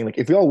they're saying like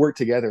if we all work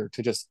together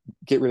to just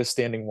get rid of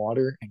standing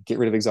water and get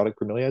rid of exotic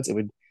bromeliads, it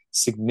would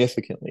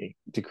significantly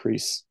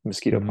decrease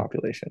mosquito Mhm.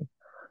 population.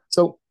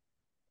 So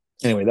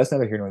anyway, that's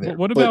neither here nor there.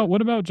 What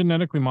But about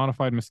genetically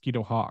modified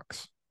mosquito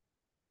hawks?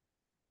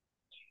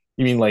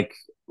 you mean like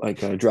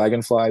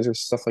dragonflies or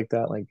stuff like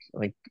that?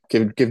 Like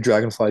give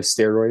dragonflies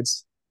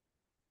steroids?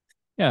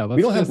 Yeah, We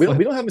let's don't have just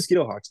we don't have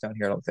mosquito hawks down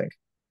here, I don't think.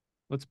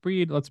 let's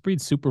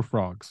breed super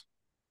frogs.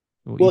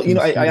 We'll eat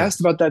Well, the I asked mosquitoes.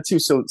 about that too.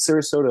 So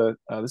Sarasota,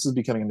 this is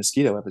becoming a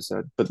mosquito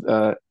episode, but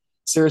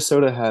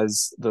Sarasota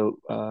has the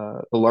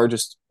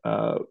largest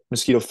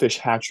mosquito fish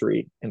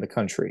hatchery in the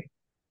country,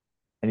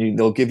 and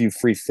they'll give you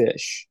free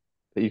fish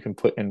that you can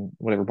put in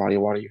whatever body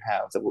of water you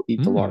have that will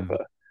eat the Mm.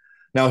 larva.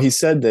 Now he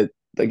said that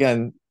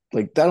again,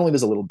 like that only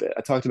does a little bit.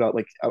 I talked about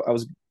like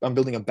I'm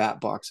building a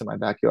bat box in my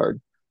backyard,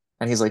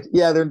 and he's like,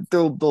 yeah,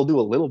 they'll do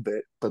a little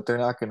bit, but they're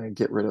not going to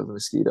get rid of the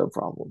mosquito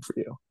problem for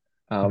you.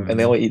 And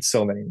they Mm. only eat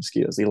so many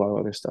mosquitoes. They eat a lot of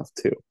other stuff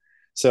too.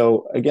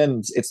 So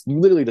again, it's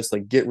literally just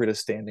like get rid of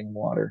standing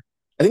water.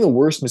 I think the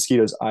worst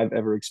mosquitoes I've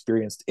ever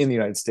experienced in the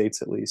United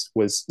States, at least,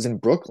 was in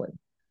Brooklyn.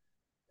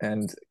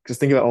 And because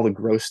think about all the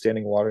gross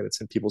standing water that's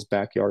in people's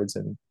backyards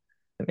and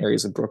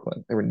areas of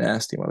Brooklyn. They were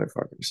nasty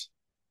motherfuckers.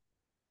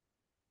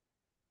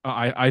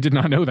 I did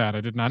not know that.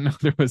 I did not know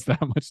there was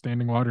that much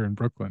standing water in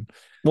Brooklyn.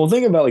 Well,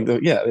 think about like I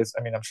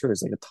mean, I'm sure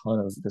there's like a ton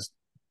of just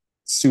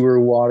sewer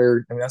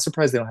water. I mean, I'm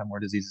surprised they don't have more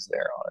diseases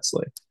there,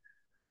 honestly.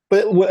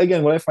 But what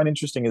I find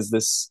interesting is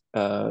this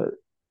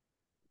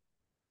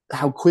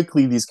how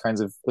quickly these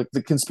kinds of like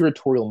the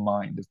conspiratorial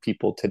mind of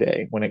people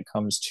today when it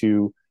comes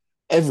to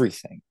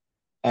everything.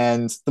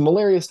 And the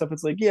malaria stuff,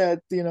 it's like, yeah,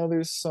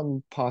 there's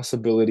some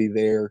possibility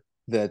there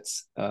that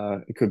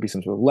it could be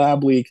some sort of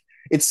lab leak.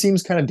 It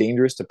seems kind of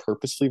dangerous to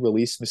purposely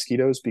release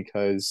mosquitoes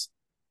because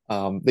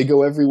they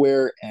go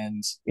everywhere,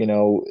 and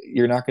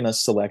you're not going to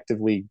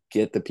selectively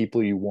get the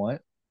people you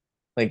want.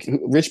 Like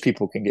rich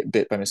people can get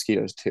bit by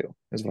mosquitoes too,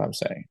 is what I'm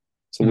saying.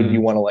 So wouldn't you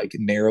Mhm. want to like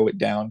narrow it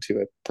down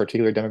to a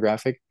particular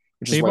demographic?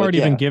 Which is They've why, like, already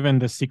been yeah, given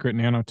the secret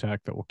nanotech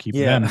that will keep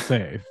yeah, them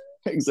safe.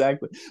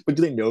 exactly. But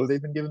do they know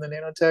they've been given the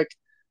nanotech,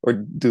 or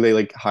do they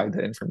like hide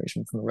that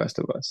information from the rest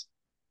of us?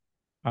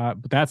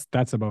 But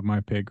that's above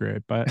my pay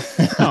grade. But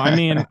no, I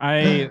mean,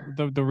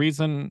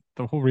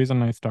 the whole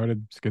reason I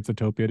started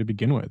Schizotopia to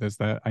begin with is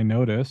that I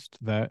noticed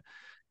that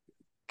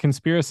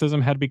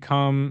conspiracism had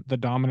become the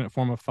dominant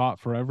form of thought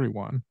for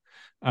everyone,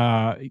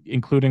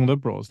 including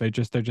liberals. They're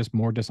just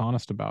more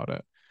dishonest about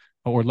it,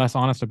 or less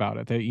honest about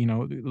it.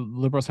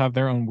 Liberals have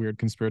their own weird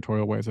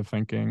conspiratorial ways of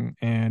thinking,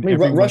 I and mean,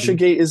 everybody.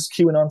 RussiaGate is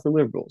QAnon for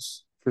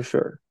liberals for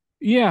sure.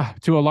 Yeah,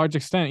 to a large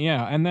extent,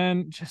 yeah. And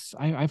then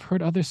I've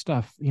heard other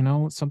stuff.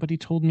 Somebody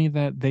told me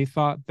that they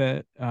thought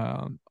that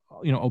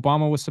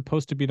Obama was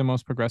supposed to be the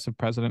most progressive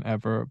president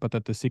ever, but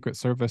that the Secret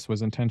Service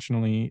was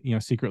intentionally,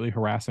 secretly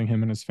harassing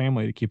him and his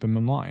family to keep him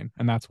in line,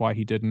 and that's why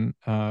he didn't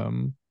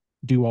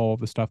do all of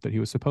the stuff that he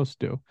was supposed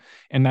to do.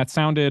 And that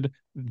sounded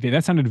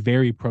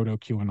very proto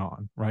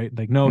QAnon, right?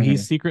 Like, no,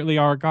 he's Hmm. secretly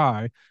our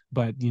guy,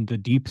 but the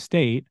deep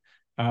state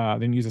they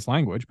didn't use this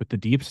language, but the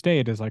deep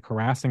state is like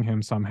harassing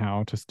him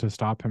somehow to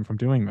stop him from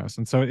doing this.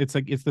 And so it's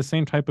like it's the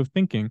same type of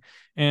thinking.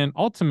 And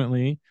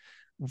ultimately,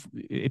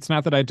 it's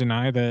not that I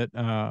deny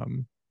that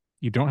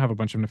you don't have a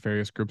bunch of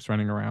nefarious groups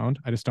running around.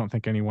 I just don't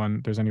think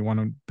there's anyone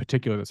in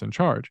particular that's in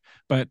charge.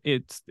 But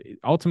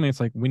ultimately it's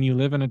like when you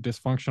live in a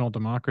dysfunctional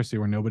democracy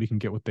where nobody can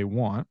get what they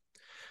want,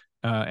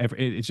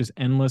 it's just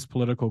endless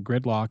political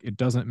gridlock. It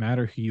doesn't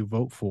matter who you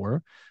vote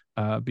for.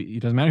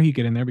 It doesn't matter who you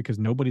get in there because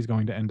nobody's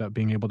going to end up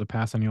being able to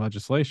pass any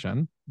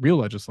legislation, real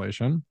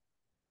legislation.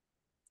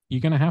 You're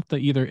going to have to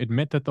either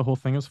admit that the whole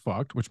thing is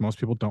fucked, which most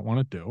people don't want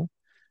to do.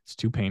 It's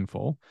too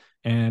painful.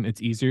 And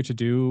it's easier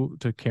to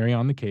carry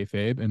on the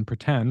kayfabe and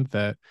pretend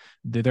that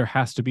there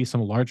has to be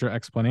some larger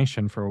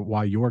explanation for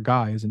why your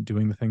guy isn't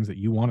doing the things that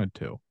you wanted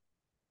to.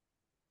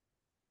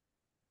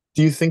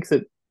 Do you think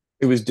that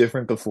it was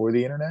different before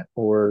the internet,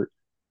 or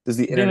does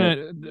the The internet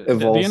internet, the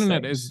evolve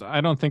internet is, things?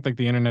 I don't think like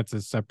the internet's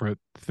a separate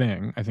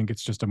thing. I think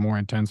it's just a more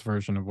intense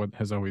version of what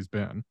has always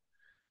been,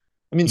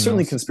 I mean, you know?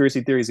 certainly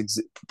conspiracy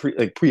theories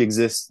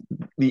pre-exist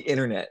the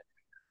internet,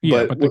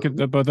 Yeah, but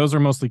but but those are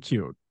mostly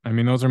cute. I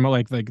mean, those are more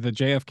like the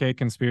JFK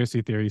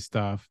conspiracy theory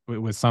stuff. It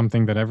was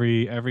something that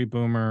every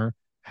boomer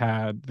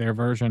had their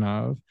version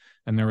of,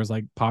 and there was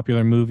like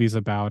popular movies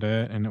about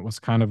it, and it was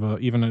kind of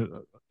even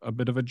a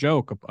bit of a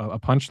joke, a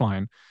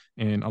punchline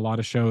in a lot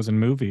of shows and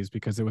movies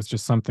because it was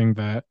just something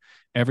that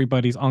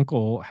everybody's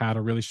uncle had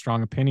a really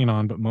strong opinion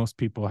on, but most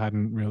people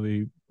hadn't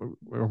really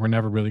or were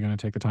never really going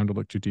to take the time to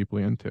look too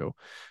deeply into.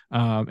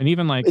 And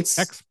even like it's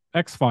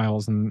X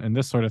Files and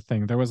this sort of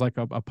thing. There was like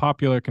a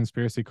popular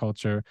conspiracy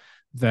culture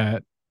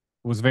that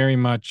was very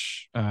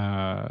much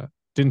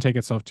didn't take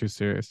itself too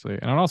seriously.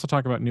 And I'd also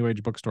talk about New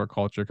Age bookstore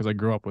culture because I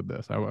grew up with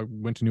this. I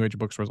went to New Age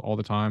bookstores all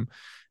the time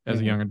as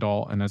a mhm. young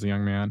adult and as a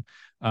young man.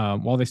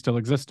 While they still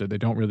existed, they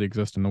don't really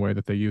exist in the way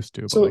that they used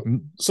to. But like,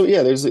 So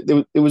yeah,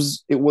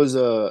 it was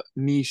a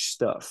niche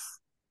stuff,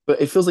 but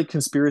it feels like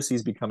conspiracy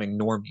is becoming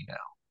normie now.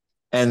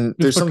 And just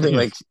there's because, something yeah.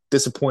 like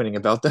disappointing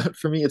about that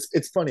for me.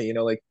 It's funny,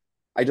 like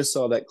I just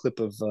saw that clip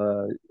of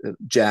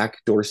Jack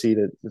Dorsey,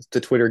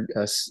 the Twitter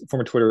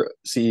former Twitter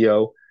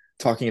CEO,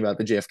 talking about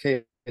the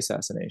JFK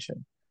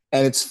assassination,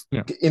 and it's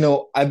Yeah.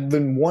 I've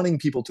been wanting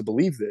people to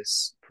believe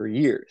this for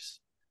years,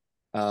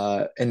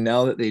 and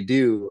now that they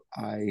do,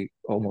 I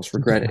almost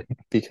regret it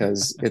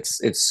because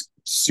it's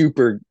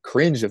super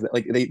cringe of that.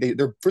 Like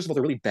they're first of all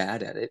they're really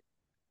bad at it,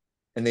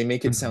 and they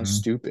make it sound Mhm.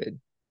 stupid.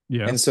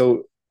 Yeah. And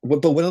so,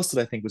 but what else did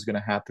I think was going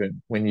to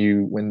happen when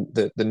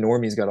the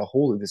normies got a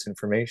hold of this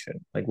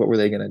information? Like, what were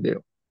they going to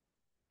do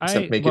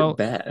except I make it well,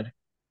 bad?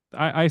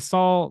 I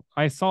saw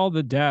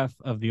the death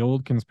of the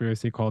old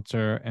conspiracy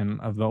culture and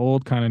of the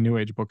old kind of new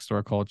age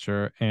bookstore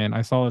culture, and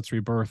I saw its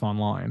rebirth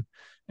online.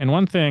 And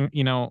one thing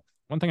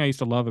I used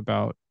to love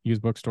about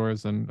used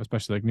bookstores and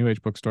especially like new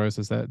age bookstores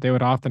is that they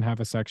would often have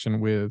a section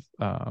with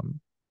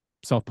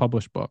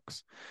self-published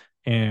books.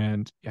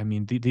 And I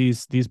mean,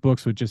 these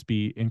books would just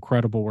be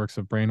incredible works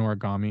of brain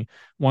origami.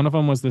 One of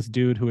them was this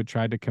dude who had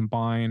tried to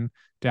combine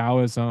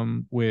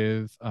Taoism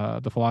with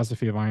the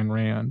philosophy of Ayn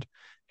Rand,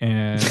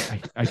 and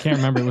I can't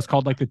remember. It was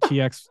called like the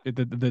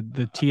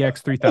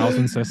TX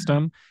 3000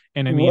 system,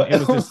 and I mean, What? Oh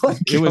my god!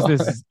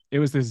 it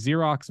was this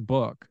Xerox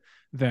book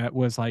that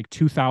was like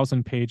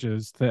 2,000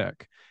 pages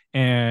thick,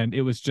 and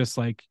it was just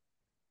like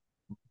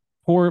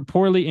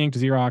poorly inked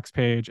Xerox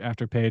page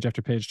after page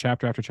after page,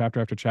 chapter after chapter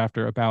after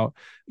chapter about,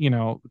 you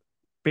know,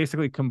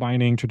 basically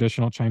combining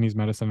traditional Chinese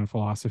medicine and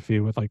philosophy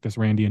with like this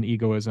Randian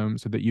egoism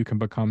so that you can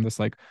become this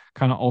like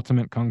kind of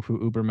ultimate kung fu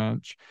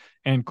ubermensch.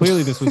 And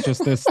clearly this was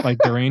just this like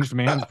deranged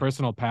man's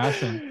personal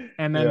passion.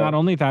 And then Yeah. not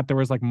only that, there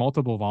was like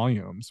multiple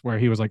volumes where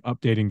he was like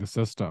updating the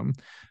system.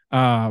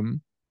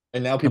 Um,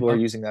 And now a people are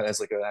bu- using that as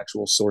like an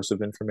actual source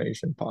of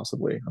information,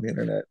 possibly on the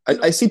internet.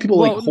 I see people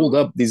like well, hold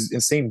up these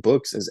insane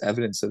books as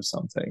evidence of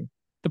something.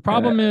 the Uh,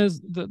 problem is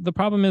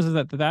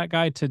that that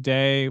guy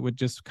today would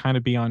just kind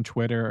of be on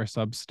Twitter or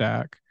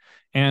Substack,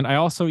 And I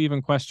also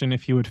even question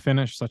if he would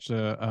finish such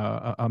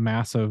a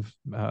massive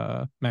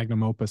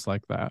magnum opus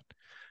like that.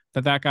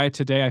 That guy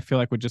today, I feel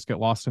like, would just get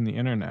lost in the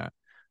internet.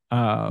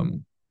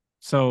 Um,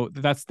 so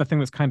that's the thing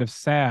that's kind of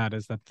sad,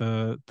 is that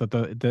the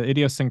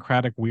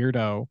idiosyncratic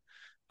weirdo,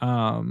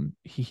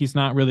 he's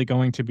not really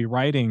going to be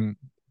writing.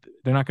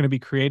 They're not going to be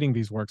creating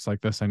these works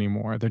like this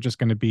anymore. They're just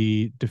going to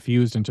be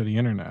diffused into the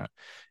internet,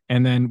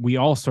 and then we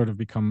all sort of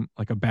become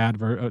like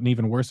an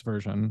even worse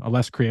version, a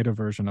less creative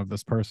version of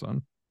this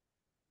person.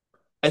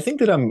 I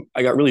think that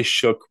I got really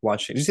shook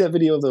watching. Did you see that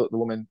video of the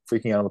woman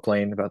freaking out on the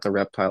plane about the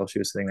reptile she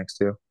was sitting next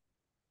to?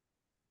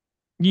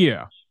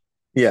 Yeah,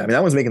 Yeah, I mean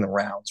that one's making the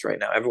rounds right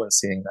now. Everyone's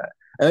seeing that.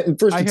 And at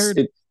first, I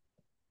heard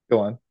go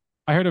on.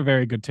 I heard a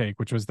very good take,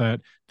 which was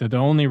that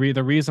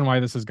the reason why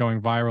this is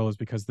going viral is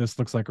because this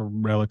looks like a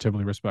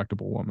relatively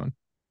respectable woman.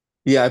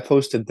 Yeah, I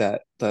posted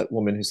that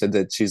woman who said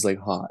that she's like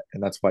hot,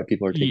 and that's why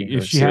people are taking If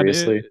her she had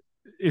seriously.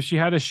 if she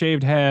had a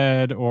shaved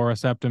head or a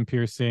septum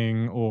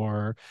piercing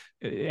or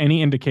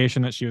any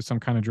indication that she was some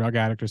kind of drug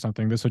addict or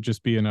something, this would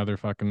just be another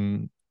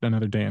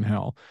day in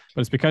hell.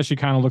 But it's because she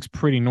kind of looks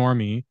pretty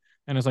normy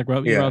and is like,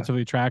 well, you're Yeah,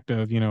 relatively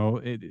attractive.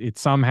 It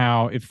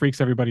somehow it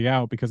freaks everybody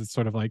out because it's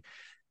sort of like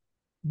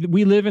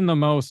we live in the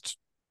most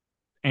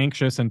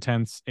anxious,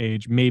 intense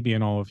age maybe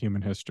in all of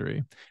human history.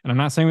 And I'm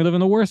not saying we live in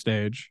the worst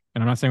age,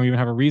 and I'm not saying we even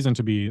have a reason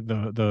to be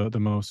the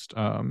most it's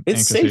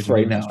anxious age safe in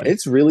right human now. history.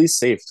 It's really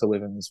safe to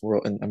live in this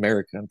world, in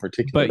America in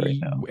particular, But right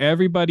now.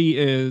 everybody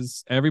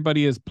is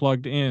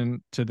plugged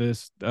in to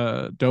this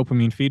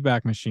dopamine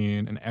feedback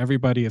machine, and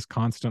everybody is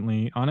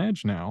constantly on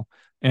edge now.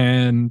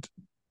 And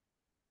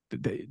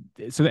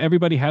so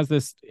everybody has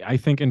this, I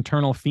think,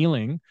 internal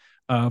feeling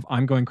of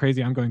I'm going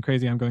crazy, I'm going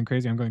crazy, I'm going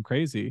crazy, I'm going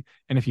crazy.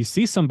 And if you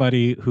see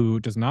somebody who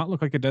does not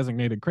look like a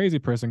designated crazy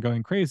person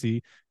going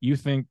crazy, you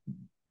think,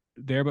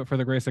 there but for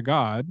the grace of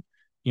God,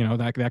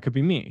 that could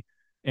be me.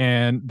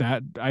 And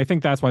that, I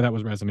think that's why that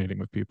was resonating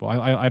with people.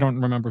 I don't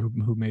remember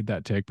who made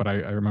that take, but I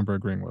remember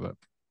agreeing with it.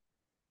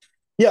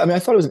 Yeah, I mean, I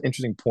thought it was an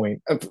interesting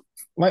point.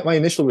 My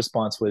initial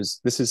response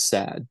was, "This is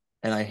sad,"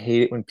 and I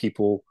hate it when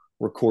people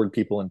record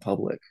people in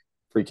public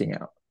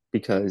freaking out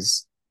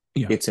because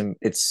Yeah,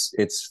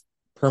 it's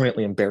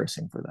permanently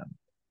embarrassing for them.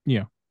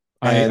 yeah.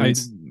 I And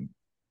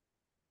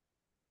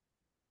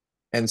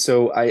and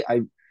so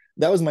I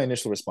that was my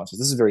initial response. Was,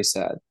 this is very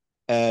sad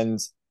and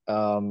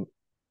um,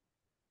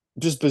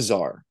 just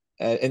bizarre.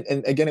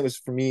 And again, it was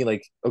for me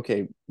like,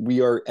 okay,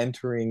 we are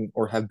entering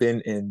or have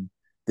been in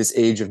this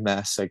age of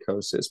mass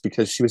psychosis,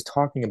 because she was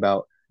talking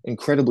about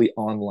incredibly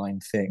online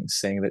things,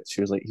 saying that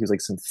he was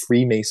like some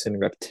Freemason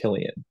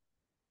reptilian.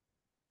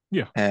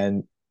 yeah.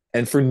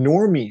 And for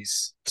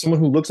normies, someone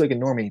who looks like a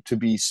normie, to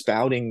be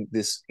spouting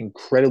this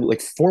incredible,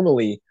 like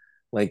formally,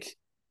 like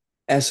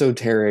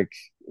esoteric,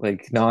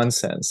 like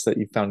nonsense that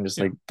you found in just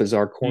Yeah. like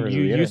bizarre You, corners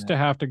you of the used internet. to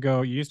have to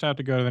go. You used to have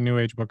to go to the New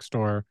Age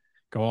bookstore,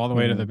 go all the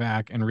way to the Mhm.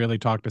 back, and really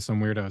talk to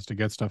some weirdos to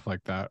get stuff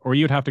like that. Or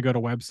you'd have to go to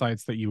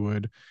websites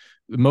that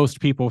most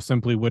people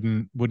simply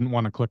wouldn't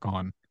want to click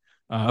on.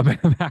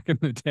 Back in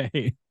the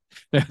day,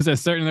 there's a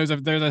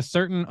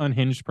certain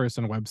unhinged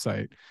person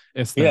website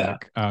Yeah.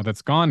 aesthetic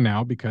that's gone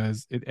now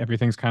because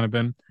everything's kind of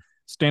been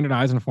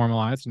standardized and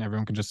formalized, and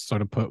everyone can just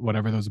sort of put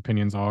whatever those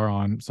opinions are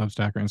on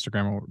Substack or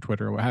Instagram or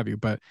Twitter or what have you.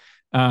 But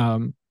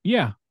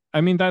yeah,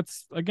 I mean,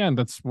 that's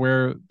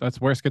where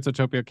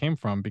Schizotopia came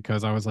from,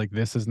 because I was like,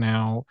 this is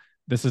no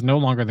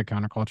longer the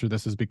counterculture.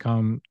 This has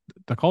become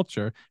the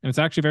culture. And it's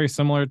actually very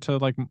similar to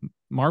like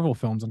Marvel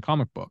films and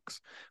comic books,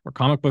 where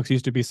comic books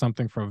used to be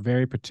something for a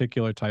very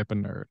particular type of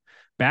nerd.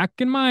 Back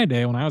in my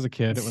day when I was a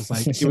kid, it was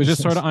like it was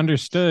just sort of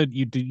understood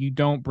you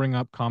don't bring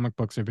up comic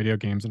books or video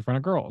games in front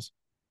of girls.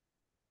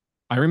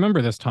 I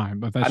remember this time,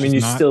 but I that's mean,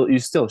 just not. you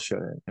still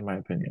shouldn't, in my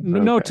opinion.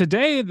 But No, okay.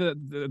 today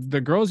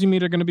the girls you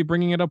meet are going to be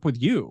bringing it up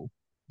with you.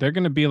 They're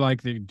going to be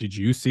like, "Did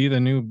you see the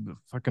new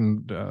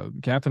fucking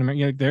Captain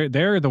America?"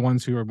 They're the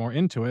ones who are more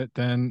into it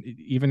than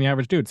even the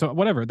average dude. So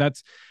whatever.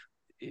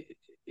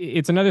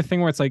 It's another thing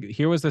where it's like,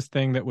 here was this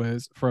thing that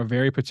was for a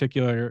very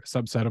particular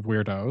subset of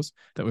weirdos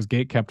that was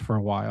gate kept for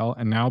a while,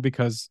 and now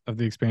because of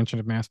the expansion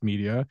of mass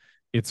media,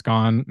 it's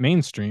gone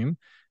mainstream,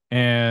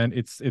 and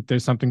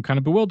there's something kind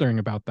of bewildering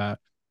about that.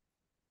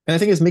 And I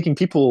think it's making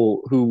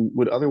people who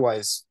would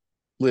otherwise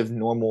live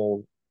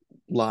normal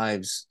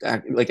lives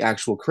like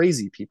actual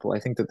crazy people. I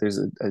think that there's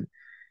a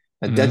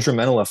Mhm.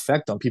 detrimental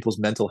effect on people's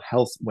mental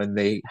health when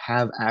they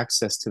have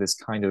access to this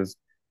kind of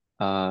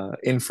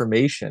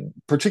information,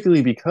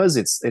 particularly because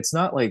it's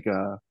not like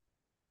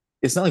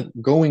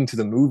going to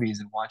the movies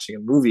and watching a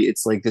movie.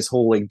 It's like this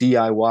whole like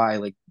DIY,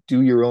 like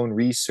do your own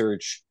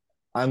research.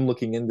 I'm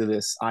looking into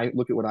this. I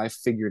look at what I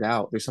figured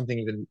out. There's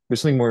something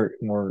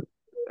more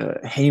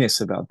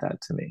heinous about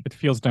that to me. It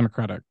feels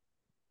democratic.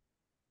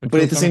 It But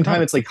at feels the same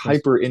time, democratic. it's like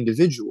hyper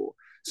individual.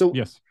 So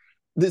Yes.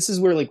 this is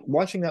where like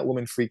watching that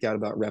woman freak out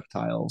about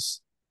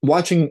reptiles,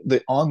 watching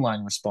the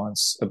online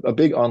response, a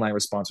big online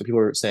response where people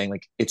are saying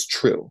like it's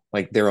true,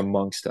 like they're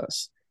amongst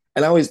us.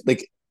 And I always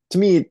like, to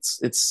me,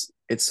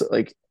 it's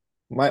like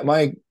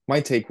my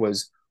take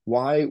was,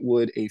 why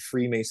would a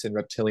Freemason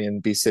reptilian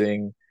be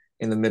sitting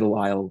in the middle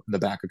aisle in the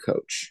back of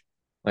coach.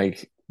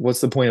 Like, what's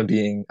the point of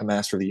being a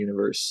master of the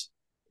universe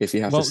if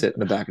you have to sit in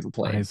the back of the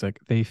plane? Isaac,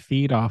 they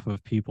feed off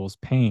of people's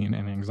pain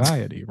and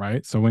anxiety,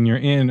 right? So when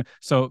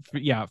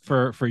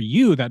for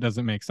you that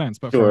doesn't make sense,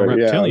 but for a Sure,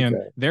 yeah, reptilian,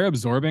 okay. they're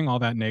absorbing all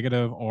that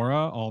negative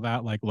aura, all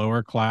that like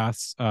lower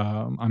class,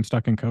 I'm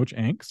stuck in coach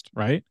angst,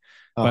 right?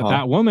 But Uh-huh.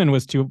 that woman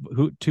was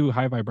too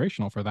high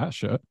vibrational for that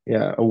shit.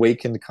 Yeah,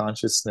 awakened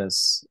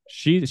consciousness.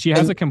 She has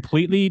And a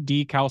completely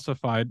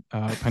decalcified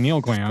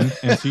pineal gland,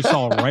 and she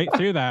saw right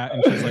through that,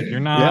 and she's like,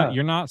 yeah,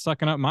 you're not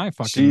sucking up my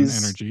fucking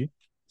she's energy."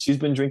 she's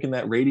been drinking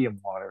that radium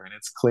water and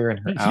it's clearing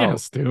her out.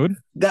 Yes, dude.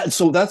 That's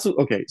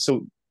okay.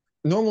 So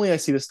normally I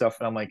see this stuff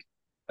and I'm like,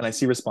 and I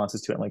see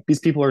responses to it. I'm like, these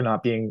people are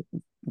not being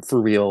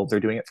for real. They're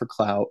doing it for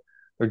clout.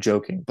 They're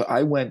joking. But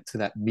I went to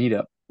that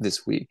meetup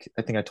this week.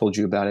 I think I told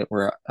you about it,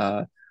 where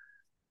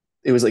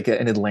it was like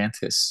an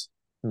Atlantis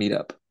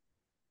meetup.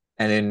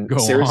 And in Go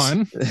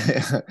on.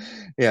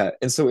 yeah,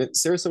 and so in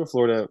Sarasota,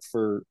 Florida,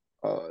 for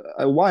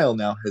a while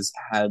now, has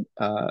had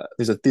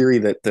there's a theory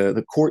that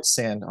the quartz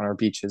sand on our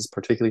beaches,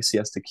 particularly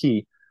Siesta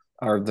Key,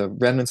 are the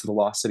remnants of the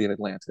lost city of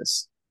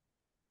Atlantis.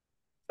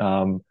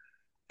 Um,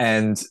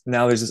 and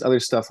now there's this other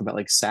stuff about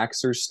like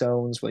Saxor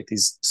stones, like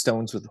these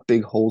stones with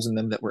big holes in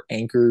them that were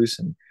anchors.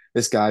 And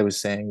this guy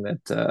was saying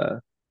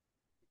that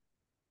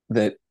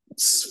that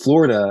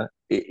Florida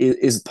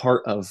is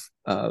part of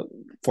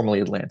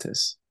formerly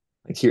Atlantis.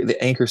 Like here,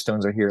 the anchor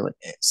stones are here. Like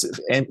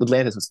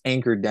Atlantis was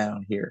anchored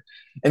down here.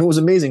 And what was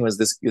amazing was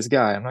this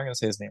guy. I'm not going to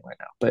say his name right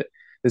now, but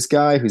this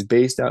guy who's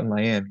based out in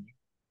Miami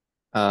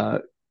uh,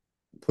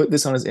 put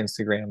this on his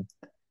Instagram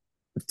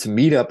to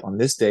meet up on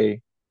this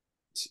day.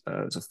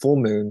 It's a full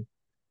moon.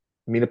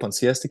 Meet up on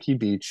Siesta Key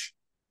Beach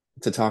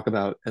to talk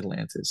about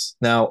Atlantis.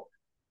 Now,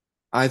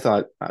 I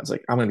was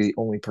like, I'm gonna be the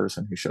only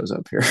person who shows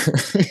up here.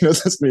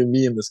 It's just gonna be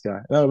me and this guy.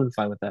 And I've been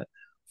fine with that.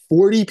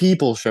 40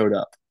 people showed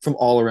up from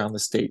all around the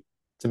state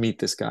to meet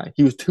this guy.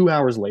 He was 2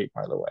 hours late,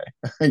 by the way.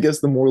 I guess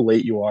the more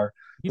late you are,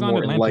 He's the on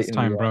more Atlantis enlightened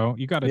time, you are. bro.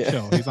 You gotta Yeah.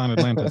 chill. He's on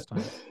Atlantis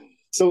time.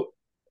 So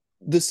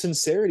the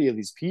sincerity of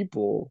these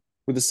people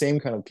were the same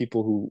kind of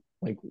people who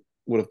like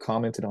would have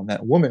commented on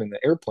that woman in the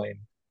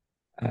airplane,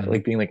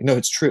 like being like, no,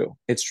 it's true.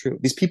 It's true.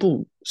 These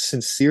people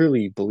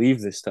sincerely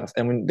believe this stuff.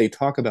 And when they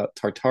talk about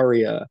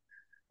Tartaria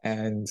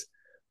and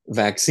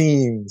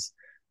vaccines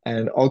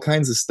and all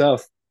kinds of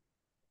stuff,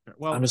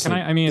 Well, I'm just can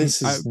like, I mean,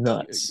 this is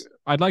nuts.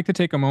 I'd like to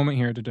take a moment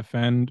here to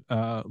defend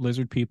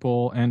lizard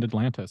people and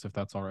Atlantis, if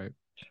that's all right.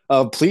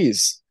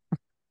 Please.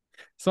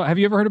 So, have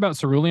you ever heard about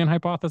cerulean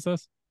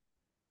hypothesis?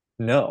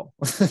 No.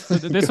 So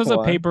this was Go a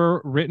on.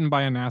 paper written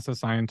by a NASA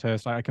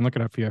scientist. I can look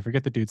it up for you. I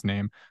forget the dude's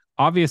name.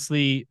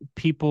 Obviously,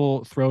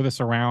 people throw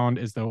this around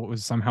as though it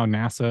was somehow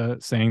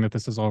NASA saying that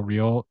this is all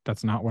real.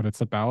 That's not what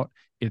it's about.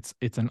 It's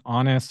an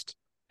honest,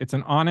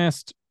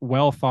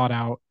 well thought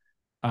out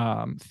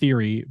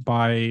theory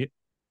by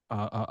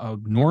a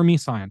normie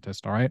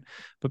scientist. All right,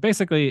 but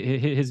basically,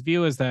 his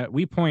view is that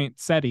we point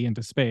SETI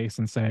into space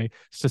and say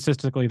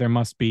statistically there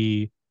must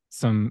be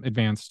some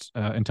advanced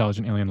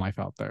intelligent alien life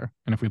out there,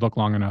 and if we look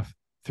long enough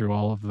through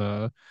all of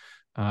the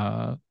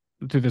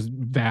through this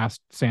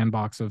vast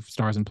sandbox of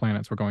stars and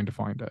planets, we're going to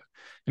find it.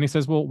 And he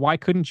says, well, why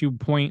couldn't you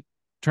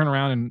turn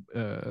around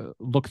and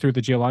look through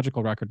the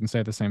geological record and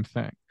say the same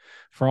thing?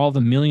 For all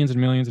the millions and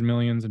millions and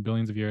millions and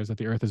billions of years that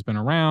the Earth has been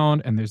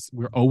around, and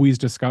we're always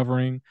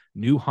discovering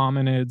new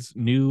hominids,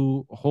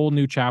 whole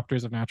new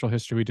chapters of natural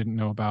history we didn't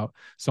know about,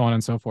 so on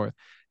and so forth.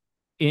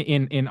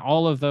 In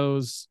all of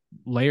those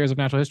layers of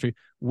natural history,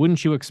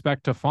 wouldn't you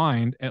expect to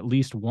find at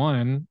least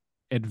one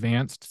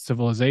advanced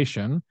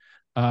civilization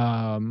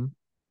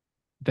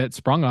that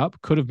sprung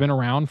up, could have been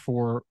around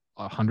for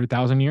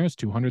 100,000 years,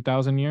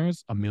 200,000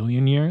 years, a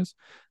million years,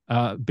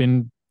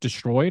 been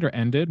destroyed or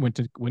ended,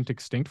 went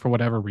extinct for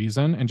whatever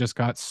reason, and just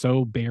got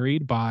so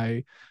buried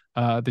by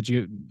the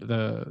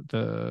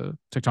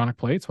tectonic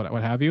plates,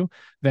 what have you,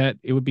 that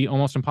it would be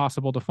almost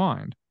impossible to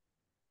find.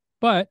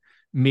 But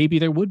maybe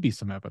there would be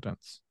some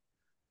evidence.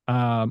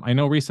 I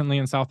know recently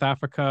in South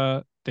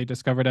Africa, they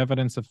discovered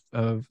evidence of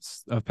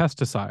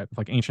pesticide,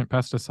 like ancient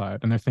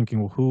pesticide, and they're thinking,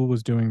 well, who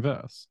was doing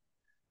this?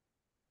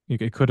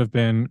 It could have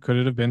been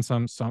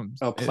some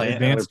A plant, another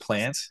advanced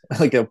plant,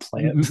 like a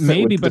plant that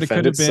maybe, would but it defend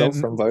could have itself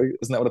been. from virus.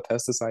 Isn't that what a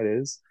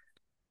pesticide is?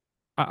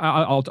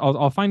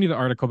 I'll find you the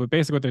article, but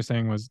basically what they're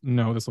saying was,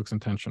 no, this looks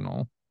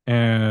intentional,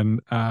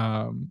 and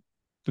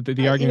the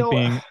You argument know,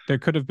 being there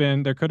could have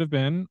been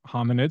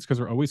hominids, because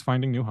we're always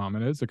finding new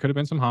hominids. There could have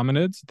been some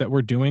hominids that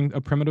were doing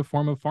a primitive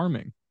form of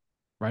farming,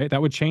 right?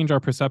 That would change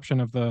our perception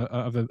of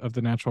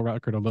the natural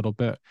record a little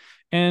bit.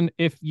 And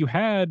if you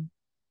had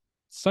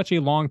such a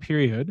long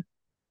period,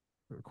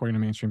 according to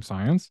mainstream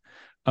science,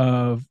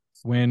 of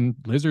when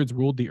lizards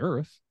ruled the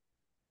earth,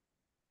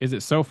 is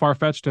it so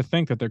far-fetched to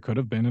think that there could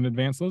have been an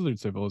advanced lizard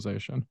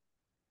civilization?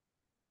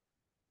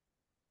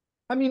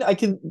 I mean,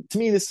 to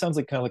me, this sounds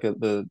like kind of like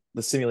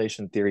the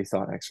simulation theory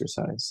thought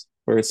exercise,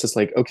 where it's just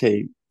like,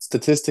 okay,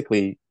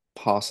 statistically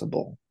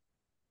possible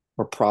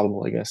or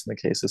probable, I guess, in the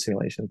case of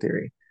simulation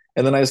theory.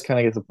 And then I just kind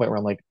of get to the point where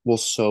I'm like, well,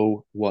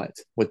 so what?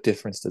 What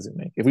difference does it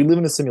make? If we live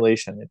in a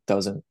simulation, it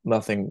doesn't,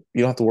 nothing,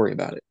 you don't have to worry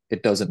about it.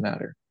 It doesn't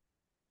matter.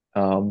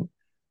 Um,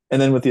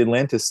 and then with the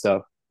Atlantis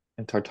stuff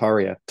and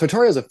Tartaria,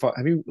 Tartaria is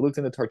have you looked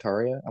into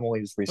Tartaria? I'm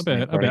only just A recently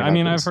bit, a bit. learning I about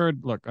mean, I've this. heard.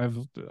 Look,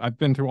 I've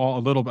been through all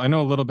a little bit. I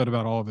know a little bit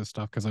about all of this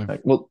stuff because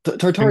Like, well,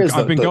 Tartaria is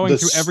I've been going the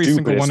through every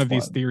single one stupidest of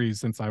these one. theories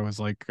since I was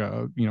like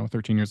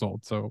 13 years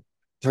old. So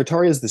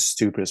Tartaria is the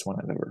stupidest one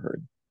I've ever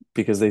heard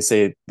because they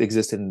say it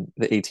existed in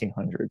the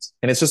 1800s.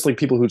 And it's just like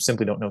people who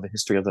simply don't know the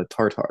history of the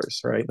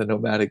Tartars, right? The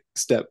nomadic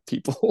steppe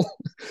people.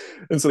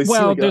 And so they see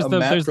well, like a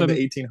map from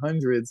the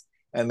 1800s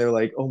and they're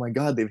like, oh my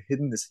God, they've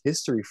hidden this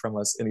history from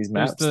us in these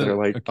there's maps that the are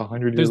like okay,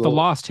 100 there's years old.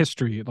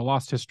 the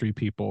lost history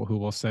people who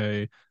will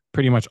say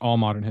pretty much all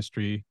modern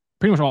history,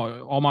 pretty much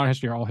all modern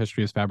history or all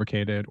history is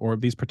fabricated, or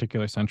these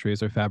particular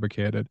centuries are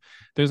fabricated.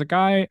 There's a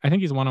guy, I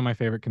think he's one of my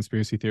favorite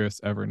conspiracy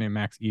theorists ever, named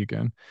Max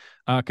Egan,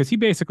 because he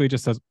basically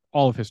just says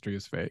all of history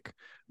is fake.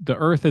 The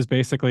Earth is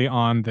basically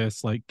on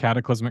this like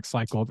cataclysmic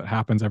cycle that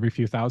happens every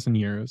few thousand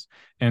years,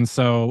 and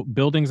so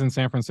buildings in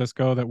San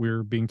Francisco that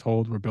we're being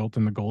told were built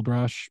in the gold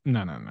rush,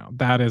 no,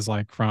 that is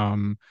like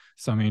from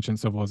some ancient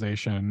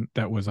civilization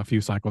that was a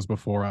few cycles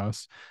before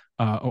us,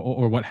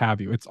 or what have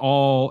you. It's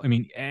all, I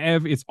mean,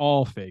 it's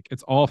all fake.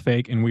 It's all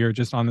fake, and we are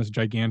just on this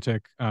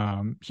gigantic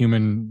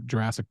human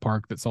Jurassic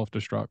Park that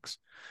self-destructs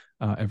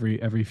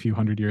every few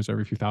hundred years,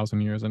 every few thousand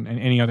years, and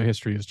any other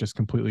history is just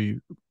completely,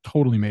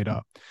 totally made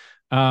up.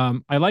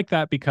 I like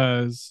that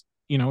because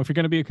if you're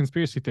going to be a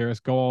conspiracy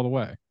theorist, go all the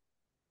way.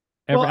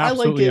 Well, I like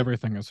Absolutely it.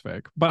 everything is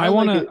fake. But I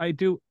like it. I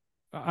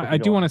Okay,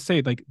 go do want on. to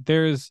say like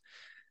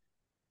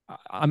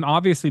I'm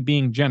obviously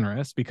being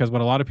generous because what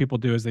a lot of people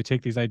do is they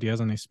take these ideas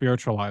and they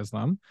spiritualize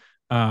them,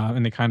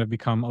 and they kind of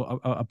become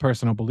a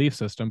personal belief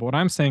system. But what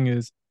I'm saying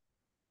is,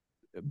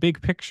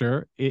 big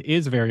picture, it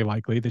is very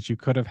likely that you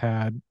could have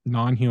had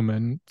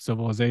non-human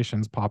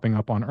civilizations popping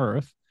up on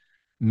Earth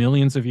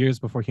millions of years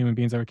before human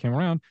beings ever came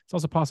around. It's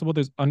also possible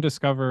there's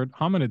undiscovered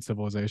hominid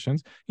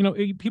civilizations.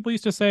 People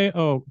used to say,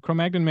 "Oh,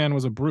 Cro-Magnon man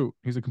was a brute.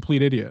 He's a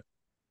complete idiot."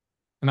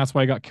 And that's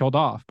why he got killed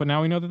off. But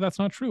now we know that that's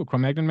not true.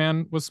 Cro-Magnon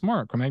man was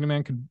smart. Cro-Magnon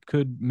man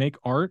could make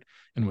art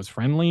and was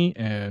friendly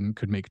and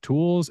could make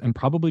tools and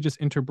probably just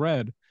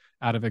interbred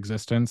out of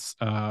existence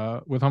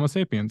with Homo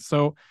sapiens.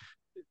 So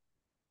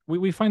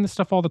we find this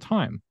stuff all the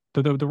time.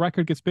 The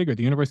record gets bigger.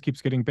 The universe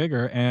keeps getting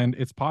bigger, and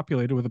it's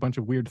populated with a bunch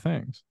of weird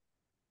things.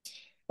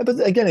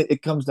 But again,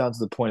 it comes down to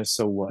the point of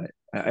so what?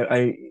 What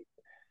you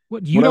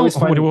What I don't always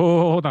find,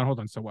 hold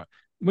on. So what?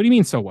 What do you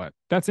mean? So what?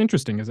 That's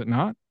interesting, is it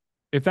not?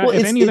 well,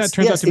 If any of that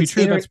turns out yes, to be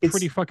true, that's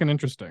pretty fucking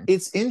interesting.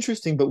 it's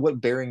interesting, but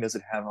what bearing does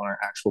it have on our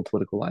actual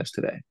political lives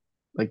today?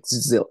 Like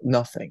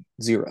nothing,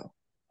 zero.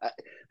 I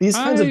These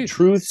kind of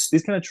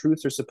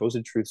truths or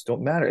supposed truths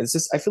don't matter. It's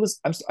just I feel this.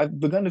 I've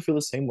begun to feel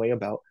the same way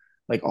about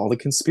like all the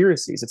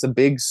conspiracies. It's a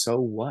big so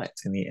what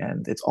in the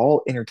end. It's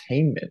all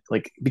entertainment.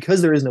 Like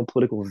because there is no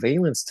political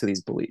valence to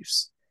these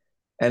beliefs,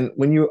 and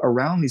when you're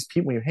around these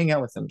people, when you hang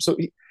out with them, so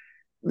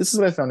this is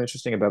what I found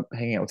interesting about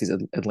hanging out with these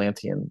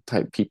Atlantean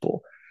type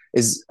people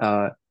is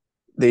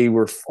they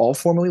were all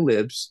formerly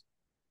libs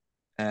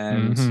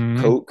and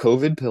mm-hmm.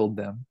 COVID pilled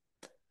them,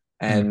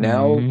 and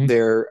now Mm-hmm.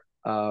 they're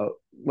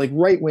like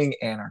right wing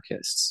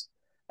anarchists.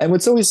 And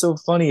what's always so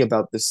funny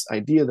about this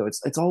idea, though,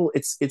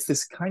 it's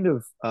this kind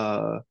of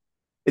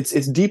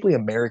it's deeply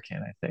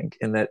American, I think,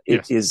 in that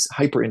it Yes. is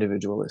hyper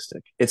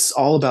individualistic. It's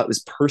all about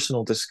this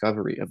personal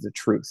discovery of the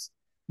truth,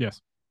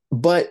 Yes.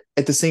 but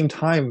at the same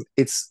time,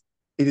 it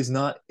is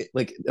not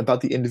like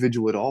about the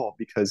individual at all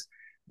because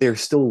they're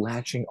still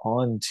latching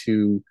on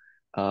to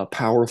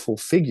powerful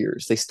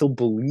figures. They still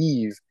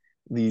believe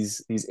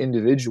these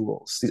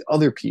individuals, these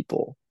other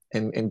people,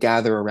 and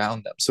gather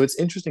around them. So it's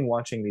interesting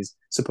watching these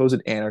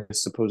supposed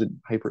anarchists, supposed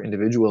hyper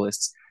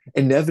individualists,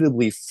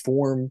 inevitably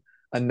form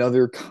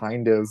another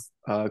kind of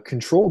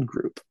controlled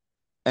group,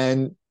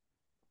 and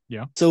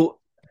Yeah. so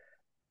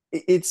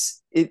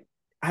it's it.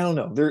 I don't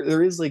know.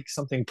 There is like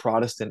something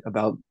Protestant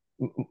about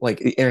like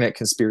the internet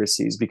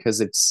conspiracies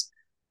because it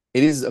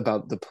is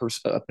about the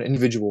person, an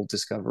individual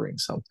discovering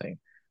something,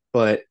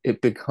 but it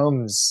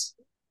becomes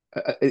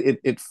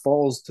it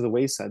falls to the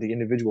wayside. The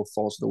individual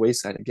falls to the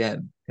wayside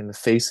again in the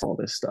face of all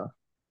this stuff.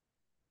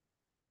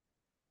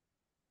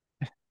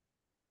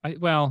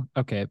 Well,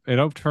 okay.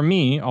 For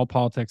me, all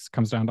politics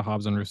comes down to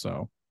Hobbes and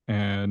Rousseau.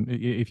 And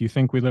if you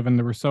think we live in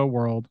the Rousseau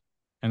world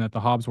and that the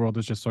Hobbes world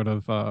is just sort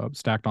of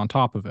stacked on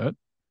top of it,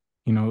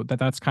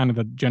 that's kind of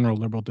the general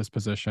liberal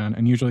disposition.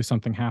 And usually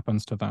something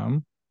happens to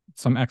them.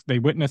 They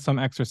witness some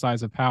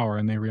exercise of power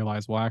and they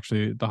realize, well,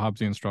 actually, the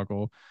Hobbesian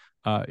struggle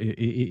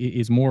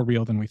is more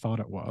real than we thought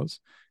it was.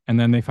 And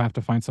then they have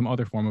to find some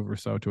other form of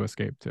Rousseau to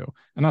escape to.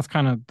 And that's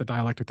kind of the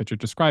dialectic that you're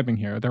describing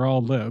here. They're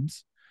all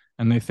libs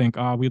and they think,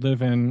 we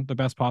live in the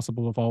best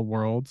possible of all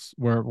worlds.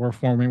 We're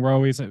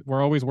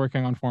always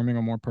working on forming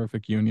a more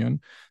perfect union.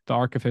 The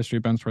arc of history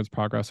bends towards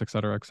progress, et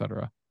cetera, et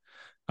cetera.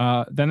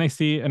 Then they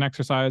see an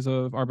exercise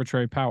of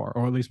arbitrary power,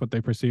 or at least what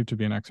they perceive to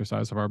be an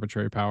exercise of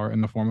arbitrary power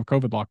in the form of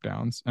COVID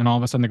lockdowns. And all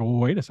of a sudden they go, well,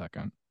 wait a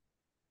second.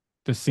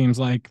 This seems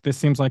like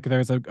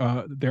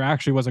there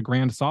actually was a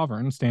grand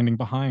sovereign standing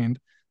behind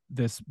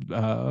this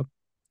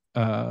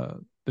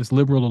this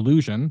liberal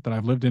illusion that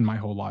I've lived in my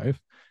whole life,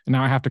 and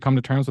now I have to come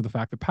to terms with the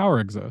fact that power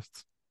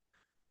exists.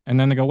 And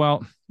then they go,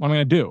 well, what am I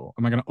going to do?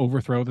 Am I going to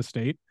overthrow the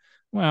state?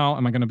 Well,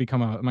 am I going to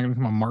become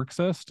a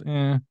Marxist?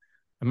 Am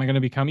I going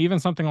to become even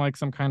something like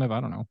some kind of, I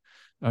don't know,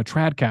 a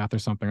tradcath or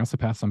something? That's the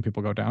path some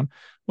people go down.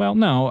 Well,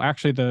 no,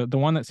 actually, the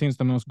one that seems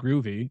the most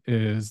groovy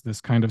is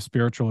this kind of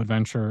spiritual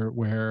adventure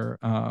where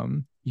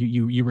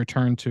you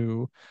return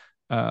to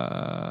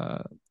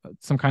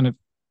some kind of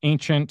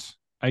ancient,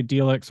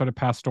 idyllic, sort of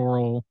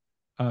pastoral,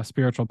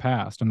 spiritual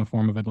past in the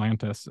form of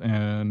Atlantis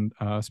and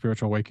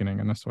spiritual awakening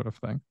and this sort of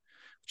thing,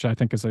 which I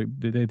think is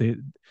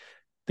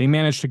they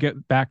managed to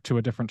get back to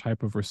a different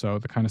type of Rousseau,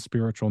 the kind of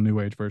spiritual New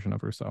Age version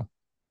of Rousseau.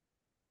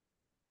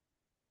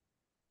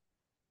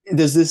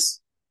 Does this?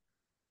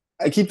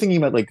 I keep thinking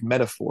about like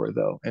metaphor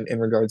though, and in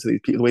regards to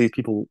the way these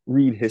people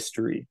read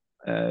history.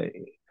 I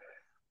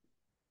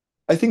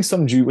think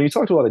some Jew, when you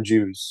talk to a lot of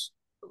Jews,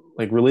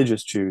 like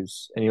religious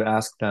Jews, and you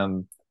ask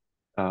them,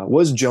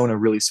 was Jonah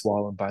really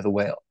swallowed by the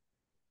whale?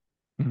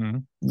 Mm-hmm.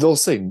 They'll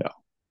say no.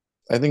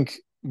 I think.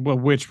 Well,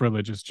 which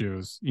religious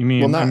Jews? You Well,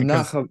 mean? not I mean,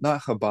 not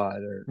not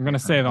Chabad or. I'm gonna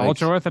say the like,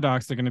 ultra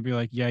orthodox are gonna be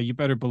like, yeah, you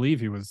better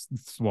believe he was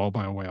swallowed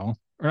by a whale.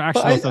 Or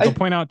but actually, they'll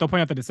point out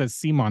that it says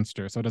sea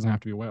monster, so it doesn't have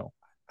to be a whale.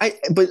 I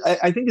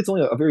think it's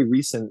only a very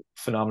recent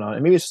phenomenon,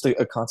 and maybe it's just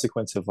a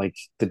consequence of like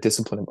the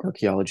discipline of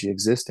archaeology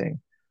existing.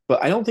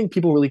 But I don't think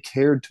people really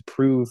cared to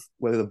prove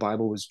whether the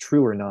Bible was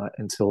true or not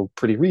until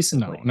pretty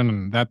recently.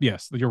 No. That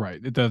yes, you're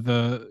right.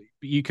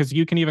 Because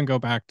you can even go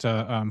back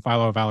to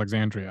Philo of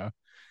Alexandria,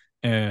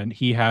 and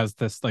he has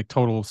this like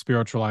total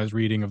spiritualized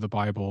reading of the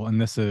Bible,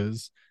 and this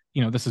is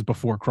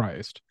before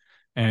Christ.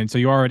 And so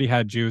you already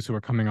had Jews who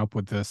were coming up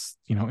with this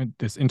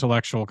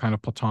intellectual kind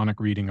of Platonic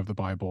reading of the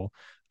Bible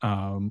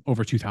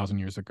over 2,000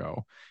 years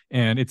ago.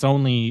 And it's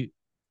only,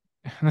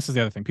 and this is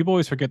the other thing, people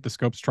always forget the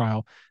Scopes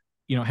trial.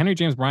 Henry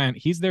James Bryant,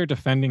 he's there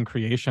defending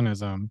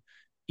creationism,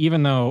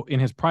 even though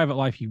in his private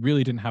life he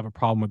really didn't have a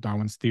problem with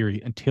Darwin's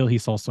theory until he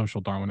saw social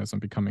Darwinism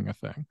becoming a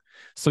thing.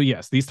 So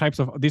yes, these types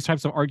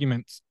of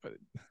arguments,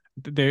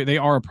 they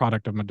are a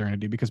product of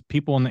modernity, because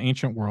people in the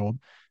ancient world,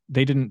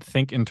 they didn't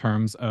think in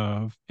terms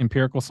of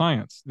empirical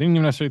science. They didn't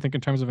even necessarily think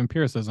in terms of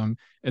empiricism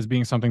as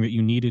being something that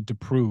you needed to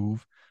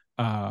prove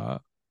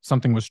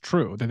something was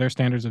true. That their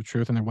standards of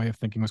truth and their way of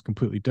thinking was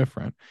completely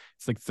different.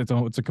 It's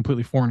a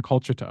completely foreign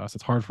culture to us.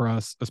 It's hard for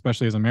us,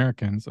 especially as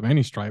Americans of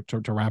any stripe,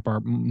 to wrap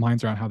our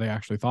minds around how they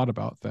actually thought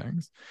about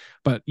things.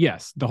 But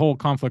yes, the whole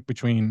conflict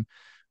between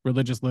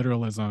religious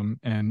literalism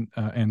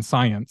and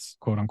science,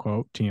 quote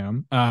unquote,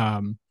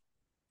 TM,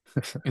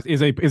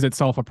 is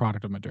itself a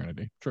product of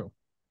modernity. True.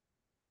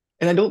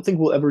 And I don't think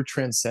we'll ever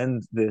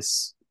transcend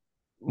this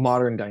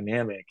modern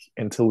dynamic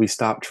until we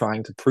stop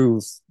trying to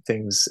prove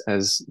things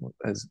as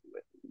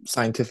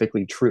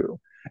scientifically true.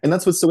 And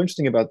that's what's so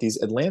interesting about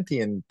these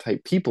Atlantean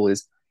type people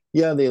is,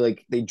 yeah,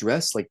 they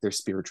dress like they're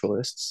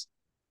spiritualists,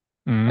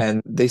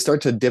 and they start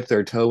to dip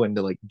their toe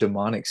into like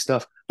demonic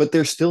stuff, but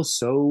they're still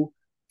so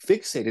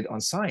fixated on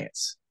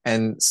science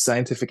and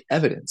scientific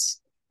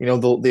evidence. They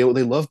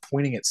love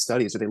pointing at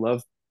studies, or they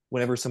love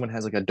whenever someone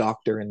has like a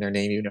doctor in their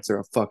name, even if they're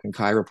a fucking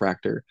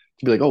chiropractor,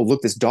 to be like, oh,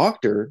 look, this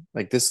doctor,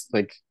 like this,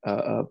 like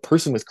a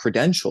person with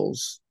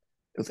credentials,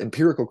 with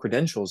empirical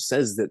credentials,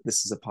 says that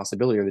this is a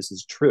possibility or this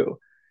is true.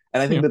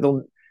 And I think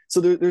that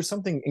there's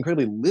something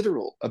incredibly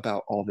literal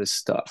about all this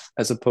stuff,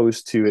 as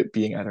opposed to it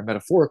being either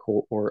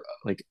metaphorical or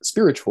like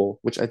spiritual,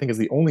 which I think is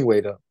the only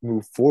way to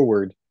move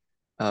forward.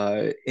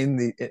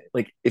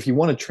 If you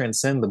want to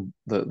transcend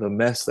the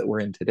mess that we're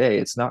in today,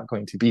 it's not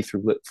going to be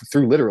through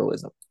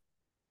literalism.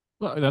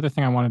 Well, the other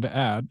thing I wanted to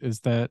add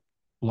is that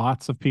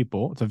lots of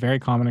people, it's a very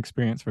common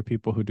experience for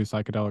people who do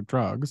psychedelic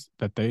drugs,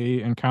 that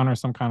they encounter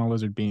some kind of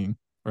lizard being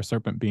or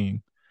serpent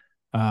being.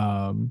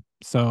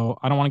 So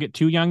I don't want to get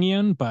too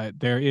Jungian, but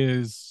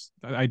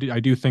I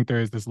do think there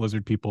is this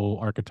lizard people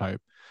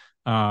archetype.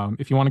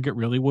 If you want to get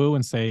really woo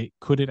and say,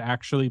 could it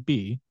actually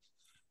be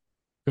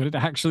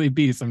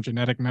some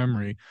genetic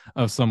memory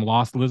of some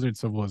lost lizard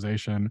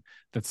civilization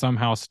that's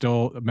somehow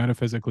still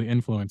metaphysically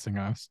influencing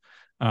us?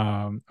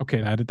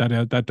 Okay,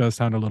 that does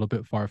sound a little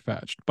bit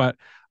far-fetched, but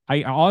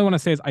all I want to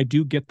say is I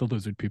do get the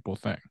lizard people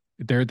thing.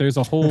 There is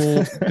a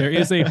whole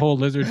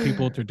lizard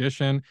people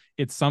tradition.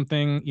 It's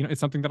something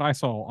that I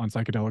saw on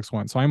psychedelics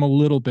once. So I'm a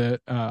little bit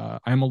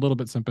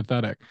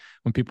sympathetic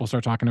when people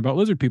start talking about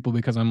lizard people,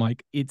 because I'm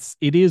like, it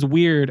is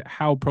weird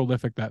how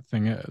prolific that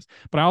thing is.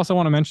 But I also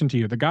want to mention to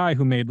you, the guy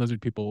who made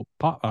lizard people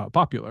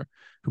popular,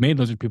 who made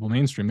lizard people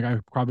mainstream, the guy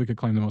who probably could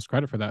claim the most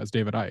credit for that is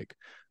David Icke.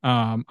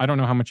 I don't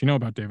know how much you know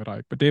about David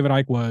Icke, but David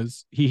Icke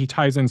was, he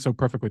ties in so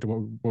perfectly to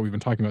what we've been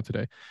talking about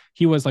today.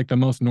 He was like the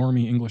most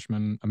normie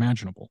Englishman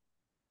imaginable.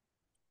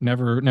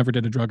 Never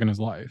did a drug in his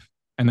life,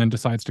 and then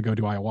decides to go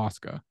do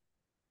ayahuasca.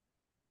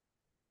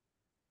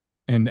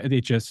 And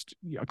it just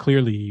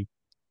clearly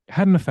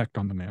had an effect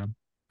on the man.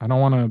 I don't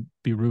want to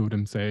be rude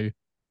and say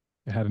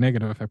it had a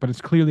negative effect, but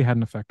it's clearly had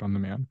an effect on the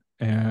man.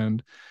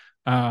 And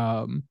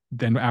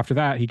Then after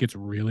that, he gets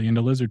really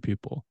into lizard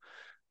people.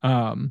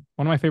 One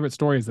of my favorite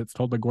stories that's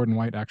told by Gordon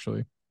White,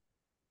 actually.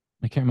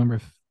 I can't remember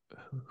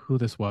who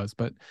this was,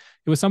 but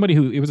it was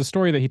a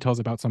story that he tells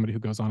about somebody who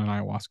goes on an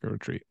ayahuasca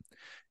retreat.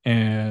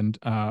 And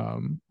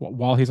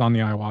while he's on the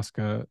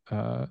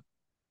ayahuasca,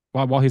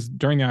 while he's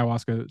during the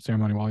ayahuasca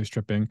ceremony, while he's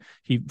tripping,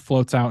 he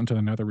floats out into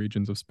the nether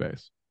regions of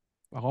space,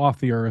 off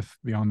the Earth,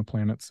 beyond the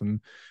planets,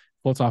 and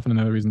floats off into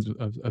nether regions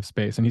of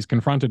space. And he's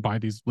confronted by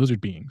these lizard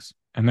beings,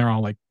 and they're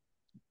all like,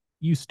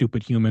 "You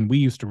stupid human! We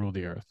used to rule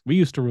the Earth. We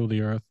used to rule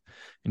the Earth,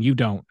 and you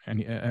don't, and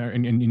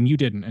you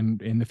didn't,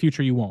 and in the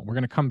future you won't. We're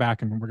going to come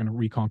back and we're going to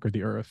reconquer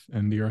the Earth,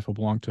 and the Earth will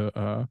belong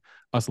to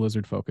us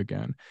lizard folk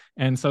again."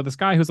 And so this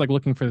guy who's like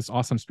looking for this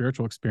awesome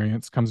spiritual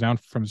experience comes down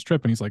from his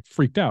trip, and he's like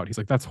freaked out. He's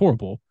like, "That's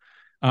horrible."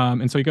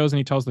 And so he goes and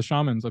he tells the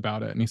shamans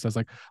about it, and he says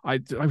like, I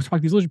was talking to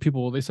these lizard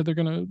people. They said they're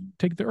gonna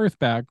take the Earth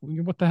back.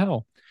 What the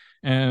hell?"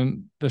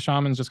 And the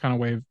shamans just kind of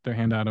wave their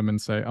hand at him and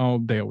say, "Oh,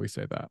 they always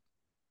say that."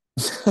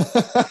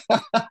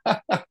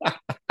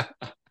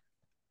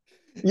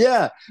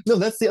 Yeah, no,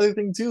 that's the other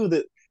thing too,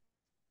 that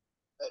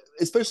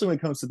especially when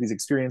it comes to these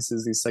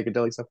experiences, these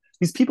psychedelic stuff,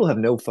 these people have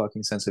no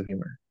fucking sense of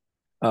humor.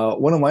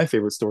 One of my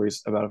favorite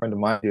stories about a friend of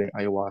mine doing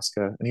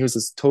ayahuasca, and he was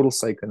this total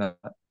psychonaut.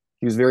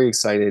 He was very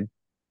excited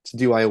to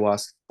do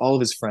ayahuasca. All of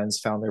his friends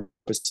found their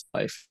purpose in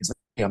life. He's like,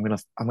 "Hey, I'm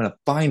gonna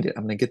find it.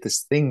 I'm gonna get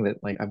this thing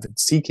that like I've been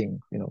seeking,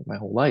 my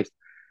whole life."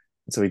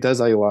 And so he does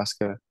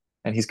ayahuasca,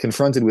 and he's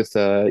confronted with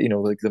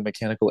like the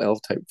mechanical elf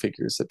type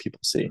figures that people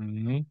see.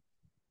 Mm-hmm.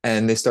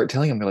 And they start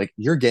telling him, they're like,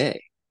 "You're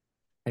gay."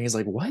 And he's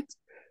like, "What?"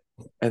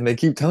 And they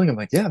keep telling him,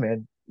 like, "Yeah,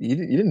 man, you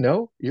didn't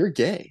know you're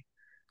gay."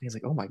 And he's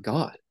like, "Oh my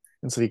God."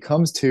 And so he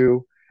comes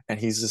to, and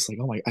he's just like,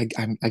 "Oh my,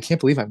 I can't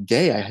believe I'm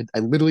gay. I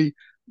literally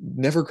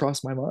never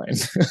crossed my mind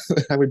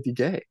that I would be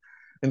gay."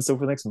 And so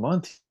for the next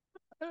month,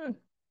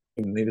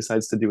 he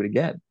decides to do it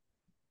again.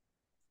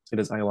 He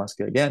does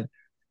ayahuasca again.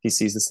 He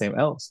sees the same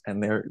elves,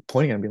 and they're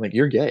pointing at him, being like,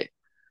 "You're gay."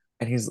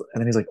 And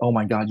then he's like, "Oh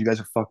my God, you guys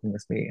are fucking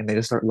with me." And they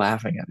just start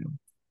laughing at him.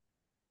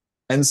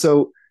 And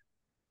so,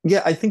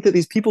 yeah, I think that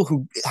these people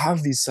who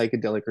have these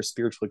psychedelic or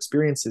spiritual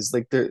experiences,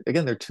 like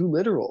they're too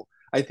literal.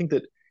 I think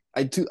that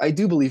I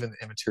do believe in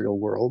the immaterial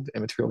world,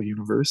 immaterial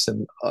universe,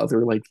 and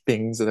other like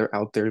things that are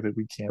out there that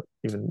we can't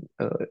even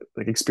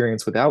like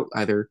experience without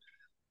either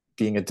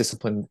being a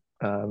disciplined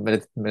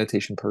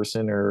meditation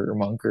person or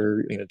monk,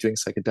 or doing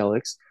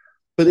psychedelics.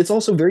 But it's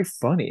also very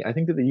funny. I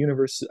think that the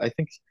universe. I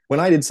think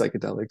when I did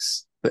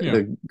psychedelics, Yeah.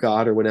 the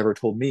God or whatever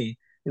told me,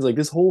 he's like,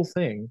 this whole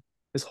thing,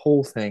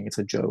 it's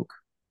a joke.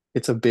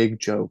 It's a big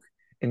joke,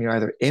 and you're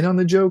either in on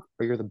the joke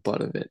or you're the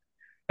butt of it.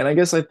 And I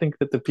guess I think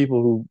that the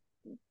people who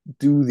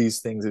do these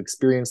things,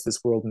 experience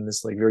this world in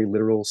this like very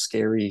literal,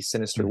 scary,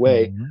 sinister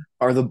way, Mm-hmm.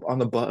 are the on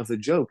the butt of the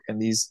joke,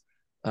 and these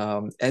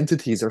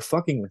entities are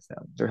fucking with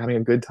them. They're having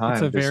a good It's a time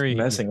just very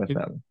messing with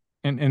them.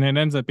 and it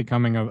ends up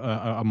becoming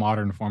a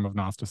modern form of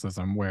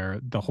Gnosticism where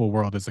the whole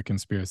world is a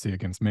conspiracy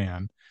against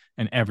man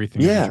and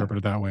everything is Yeah,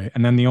 interpreted that way.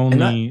 And then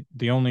and that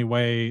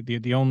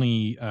the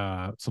only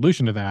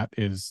solution to that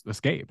is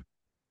escape,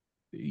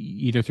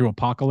 either through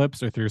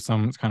apocalypse or through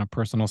some kind of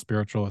personal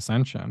spiritual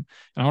ascension. And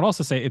I would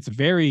also say it's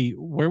very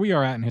where we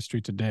are at in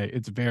history today,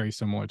 it's very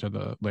similar to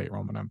the late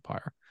Roman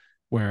Empire,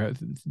 where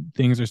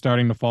things are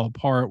starting to fall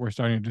apart. We're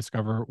starting to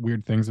discover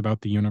weird things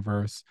about the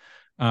universe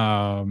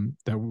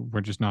that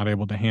we're just not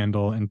able to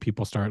handle, and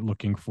people start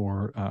looking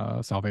for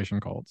salvation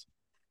cults.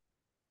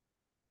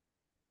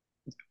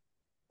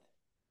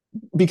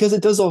 because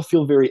it does all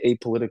feel very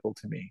apolitical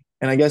to me.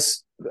 And I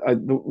guess the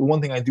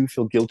one thing I do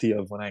feel guilty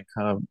of when I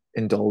kind of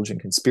indulge in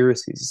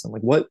conspiracies is I'm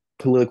like, what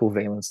political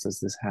valence does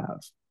this have?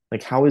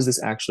 Like, how is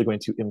this actually going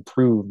to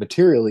improve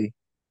materially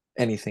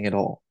anything at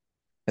all?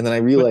 And then I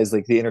But realized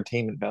like the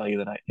entertainment value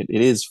that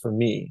it is for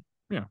me.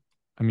 yeah,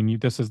 I mean,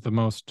 this is the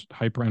most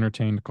hyper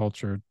entertained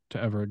culture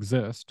to ever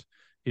exist.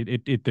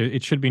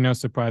 It should be no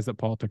surprise that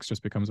politics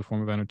just becomes a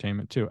form of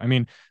entertainment too. I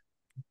mean,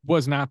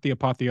 was not the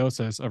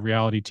apotheosis of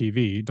reality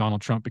TV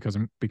Donald Trump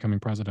becoming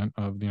president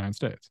of the United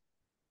States?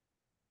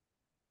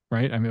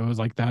 Right? I mean, it was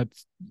like that.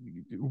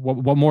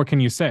 What more can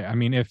you say? I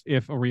mean,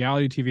 if a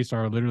reality TV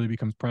star literally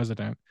becomes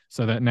president,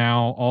 so that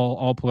now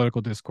all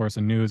political discourse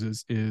and news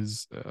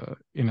is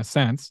in a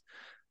sense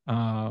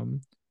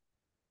um,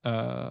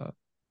 uh,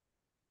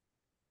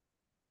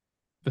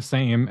 the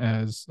same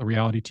as a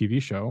reality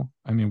TV show.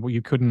 I mean, well,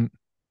 you couldn't.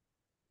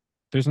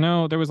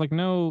 There was like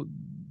no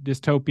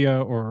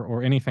dystopia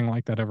or anything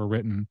like that ever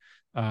written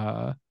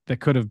that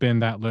could have been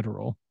that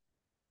literal.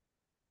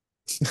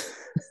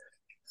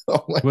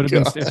 Oh my It would have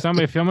been god.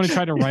 if somebody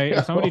tried to write Yeah.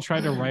 if somebody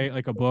tried to write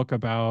like a book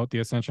about the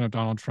ascension of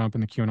Donald Trump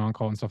and the QAnon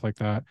cult and stuff like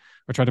that,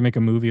 or tried to make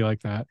a movie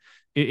like that.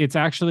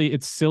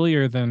 It's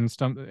sillier than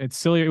some. It's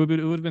sillier. It would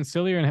have been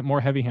sillier and more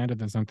heavy handed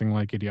than something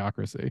like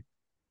Idiocracy.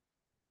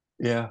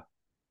 Yeah.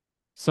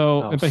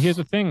 So, Oh. but here's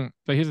the thing.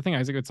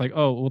 Isaac. It's like,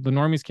 oh, well, the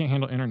normies can't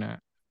handle internet.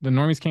 The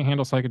normies can't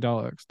handle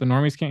psychedelics. The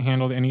normies can't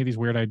handle any of these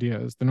weird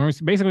ideas. The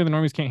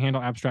normies can't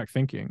handle abstract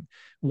thinking.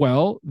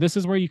 Well, this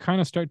is where you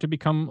kind of start to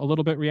become a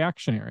little bit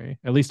reactionary.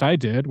 At least I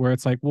did, where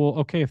it's like, well,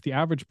 okay, if the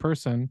average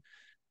person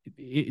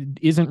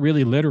isn't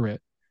really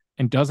literate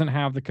and doesn't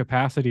have the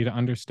capacity to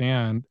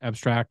understand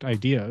abstract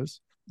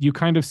ideas, you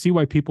kind of see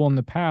why people in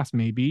the past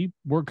maybe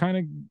were kind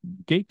of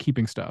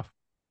gatekeeping stuff.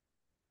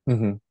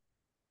 Hmm.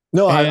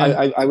 No,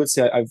 And I would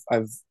say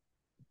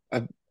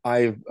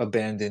I've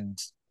abandoned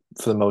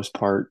for the most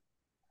part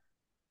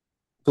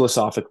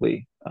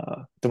philosophically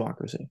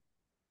democracy.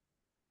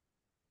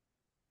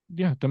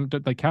 yeah,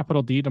 like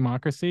capital D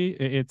democracy,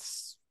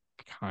 it's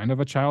kind of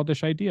a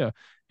childish idea.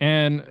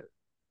 And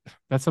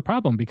that's the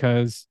problem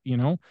because,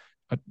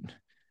 uh,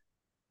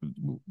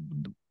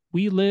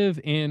 we live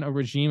in a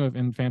regime of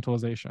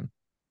infantilization.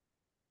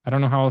 I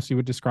don't know how else you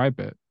would describe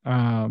it.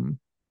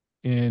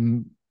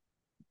 In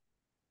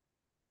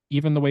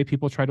even the way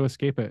people try to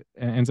escape it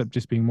ends up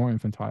just being more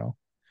infantile.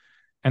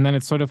 And then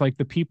it's sort of like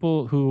the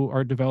people who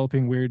are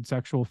developing weird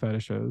sexual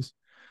fetishes.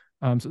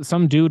 So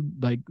some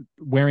dude like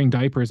wearing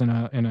diapers in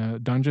a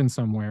dungeon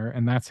somewhere,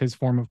 and that's his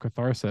form of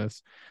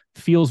catharsis,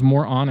 feels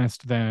more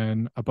honest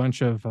than a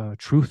bunch of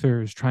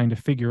truthers trying to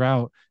figure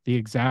out the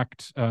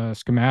exact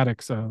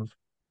schematics of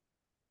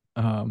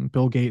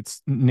Bill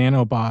Gates'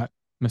 nanobot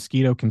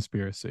mosquito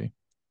conspiracy.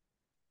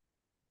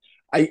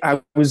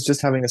 I was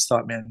just having this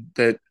thought, man,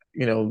 that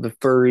the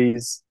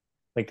furries,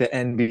 like the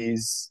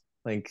NBs,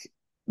 like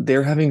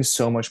they're having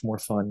so much more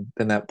fun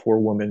than that poor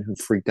woman who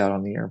freaked out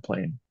on the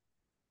airplane.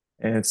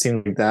 And it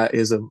seems like that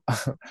is a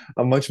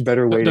a much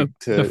better The way the,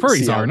 the to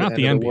see furries are out the not end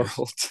the of the NBs.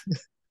 world.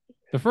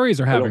 The furries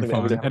are I don't having think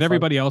that was fun having at fun.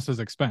 everybody else's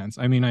expense.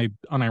 I mean, I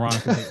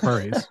unironically hate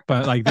furries,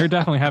 but like they're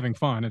definitely having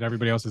fun at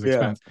everybody else's Yeah,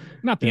 expense.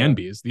 Not the yeah,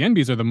 NBs. The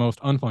NBs are the most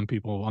unfun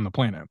people on the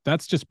planet.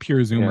 That's just pure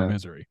Zoomer yeah.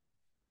 misery.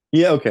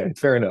 Yeah, okay,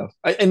 fair enough.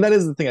 And that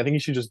is the thing. I think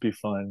it should just be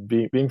fun.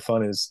 Being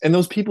fun is, and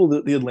those people,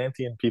 the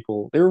Atlantean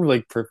people, they were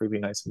like perfectly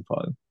nice and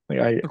fun.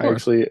 Like Of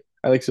course. I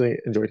actually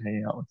enjoyed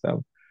hanging out with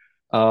them.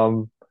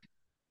 Um,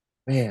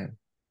 man.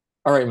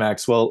 All right,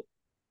 Max. Well,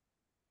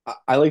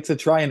 I like to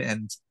try and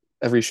end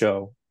every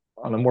show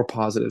on a more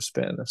positive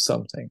spin of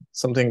something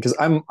because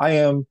I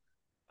am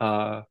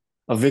uh,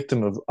 a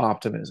victim of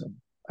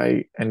optimism.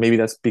 And maybe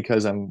that's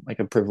because I'm like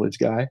a privileged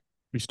guy.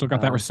 You still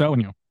got that Um, Rousseau in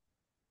you.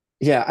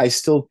 yeah, I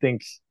still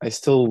think I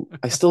still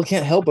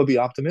can't help but be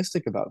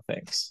optimistic about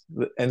things.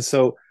 And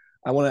so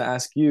I want to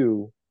ask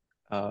you,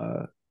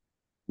 uh,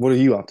 what are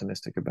you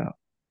optimistic about?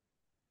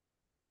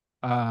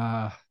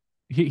 uh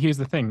Here's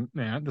the thing,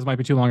 man. This might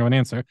be too long of an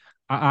answer.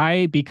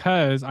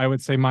 Because I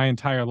would say my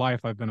entire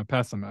life I've been a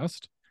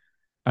pessimist.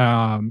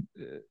 um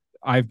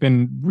I've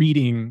been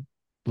reading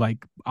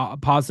like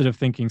positive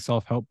thinking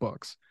self-help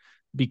books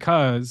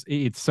because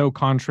it's so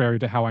contrary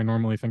to how I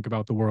normally think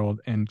about the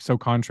world and so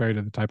contrary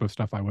to the type of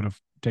stuff I would have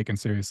taken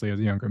seriously as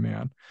a younger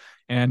man.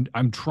 And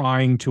I'm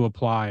trying to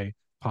apply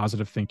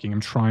positive thinking. I'm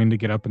trying to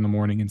get up in the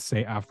morning and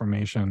say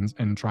affirmations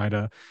and try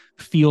to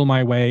feel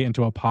my way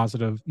into a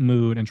positive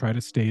mood and try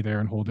to stay there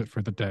and hold it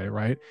for the day,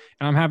 right?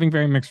 And I'm having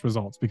very mixed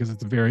results because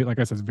it's very, like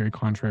I said, it's very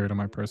contrary to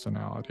my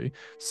personality.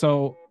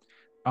 So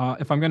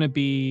if I'm going to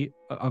be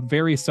a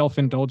very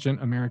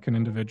self-indulgent American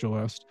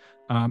individualist,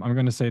 I'm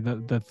going to say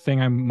that the thing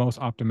I'm most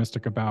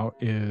optimistic about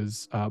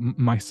is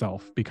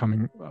myself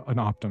becoming an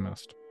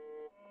optimist.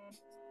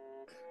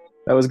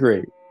 That was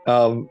great.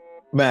 Um,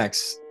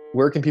 Max,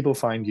 where can people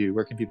find you?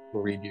 Where can people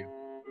read you?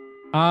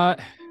 Uh,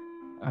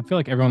 I feel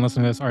like everyone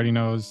listening to this already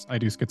knows I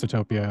do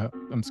Schizotopia.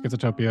 I'm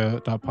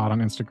schizotopia.pod on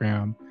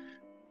Instagram.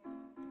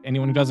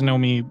 Anyone who doesn't know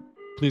me,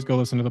 please go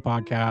listen to the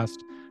podcast.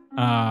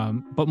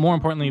 But more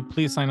importantly,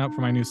 please sign up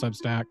for my new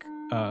Substack,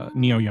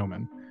 Neo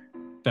Yeoman.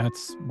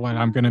 That's what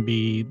I'm going to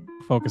be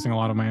focusing a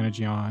lot of my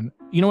energy on.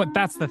 You know what?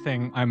 That's the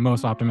thing I'm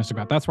most optimistic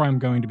about. That's where I'm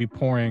going to be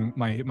pouring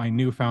my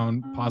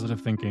newfound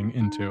positive thinking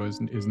into is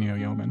Neo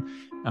Yeoman,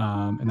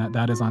 and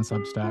that is on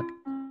Substack.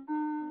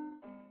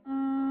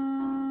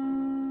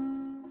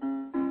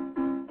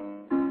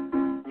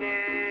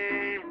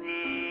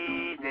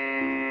 Daisy,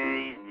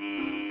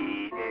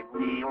 Daisy, it's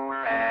your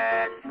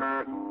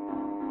answer.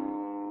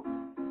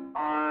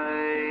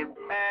 I'm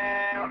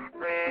half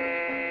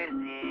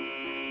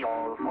crazy,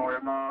 all for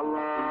the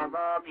love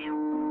of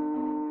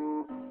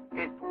you.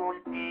 It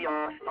won't be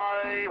a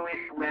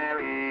stylish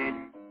marriage.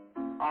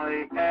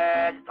 I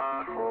can't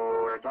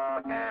afford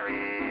a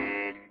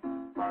marriage.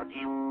 But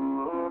you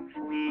look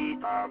sweet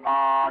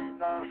upon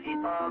the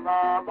feet of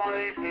a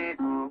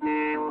bicycle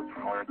built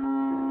for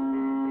two.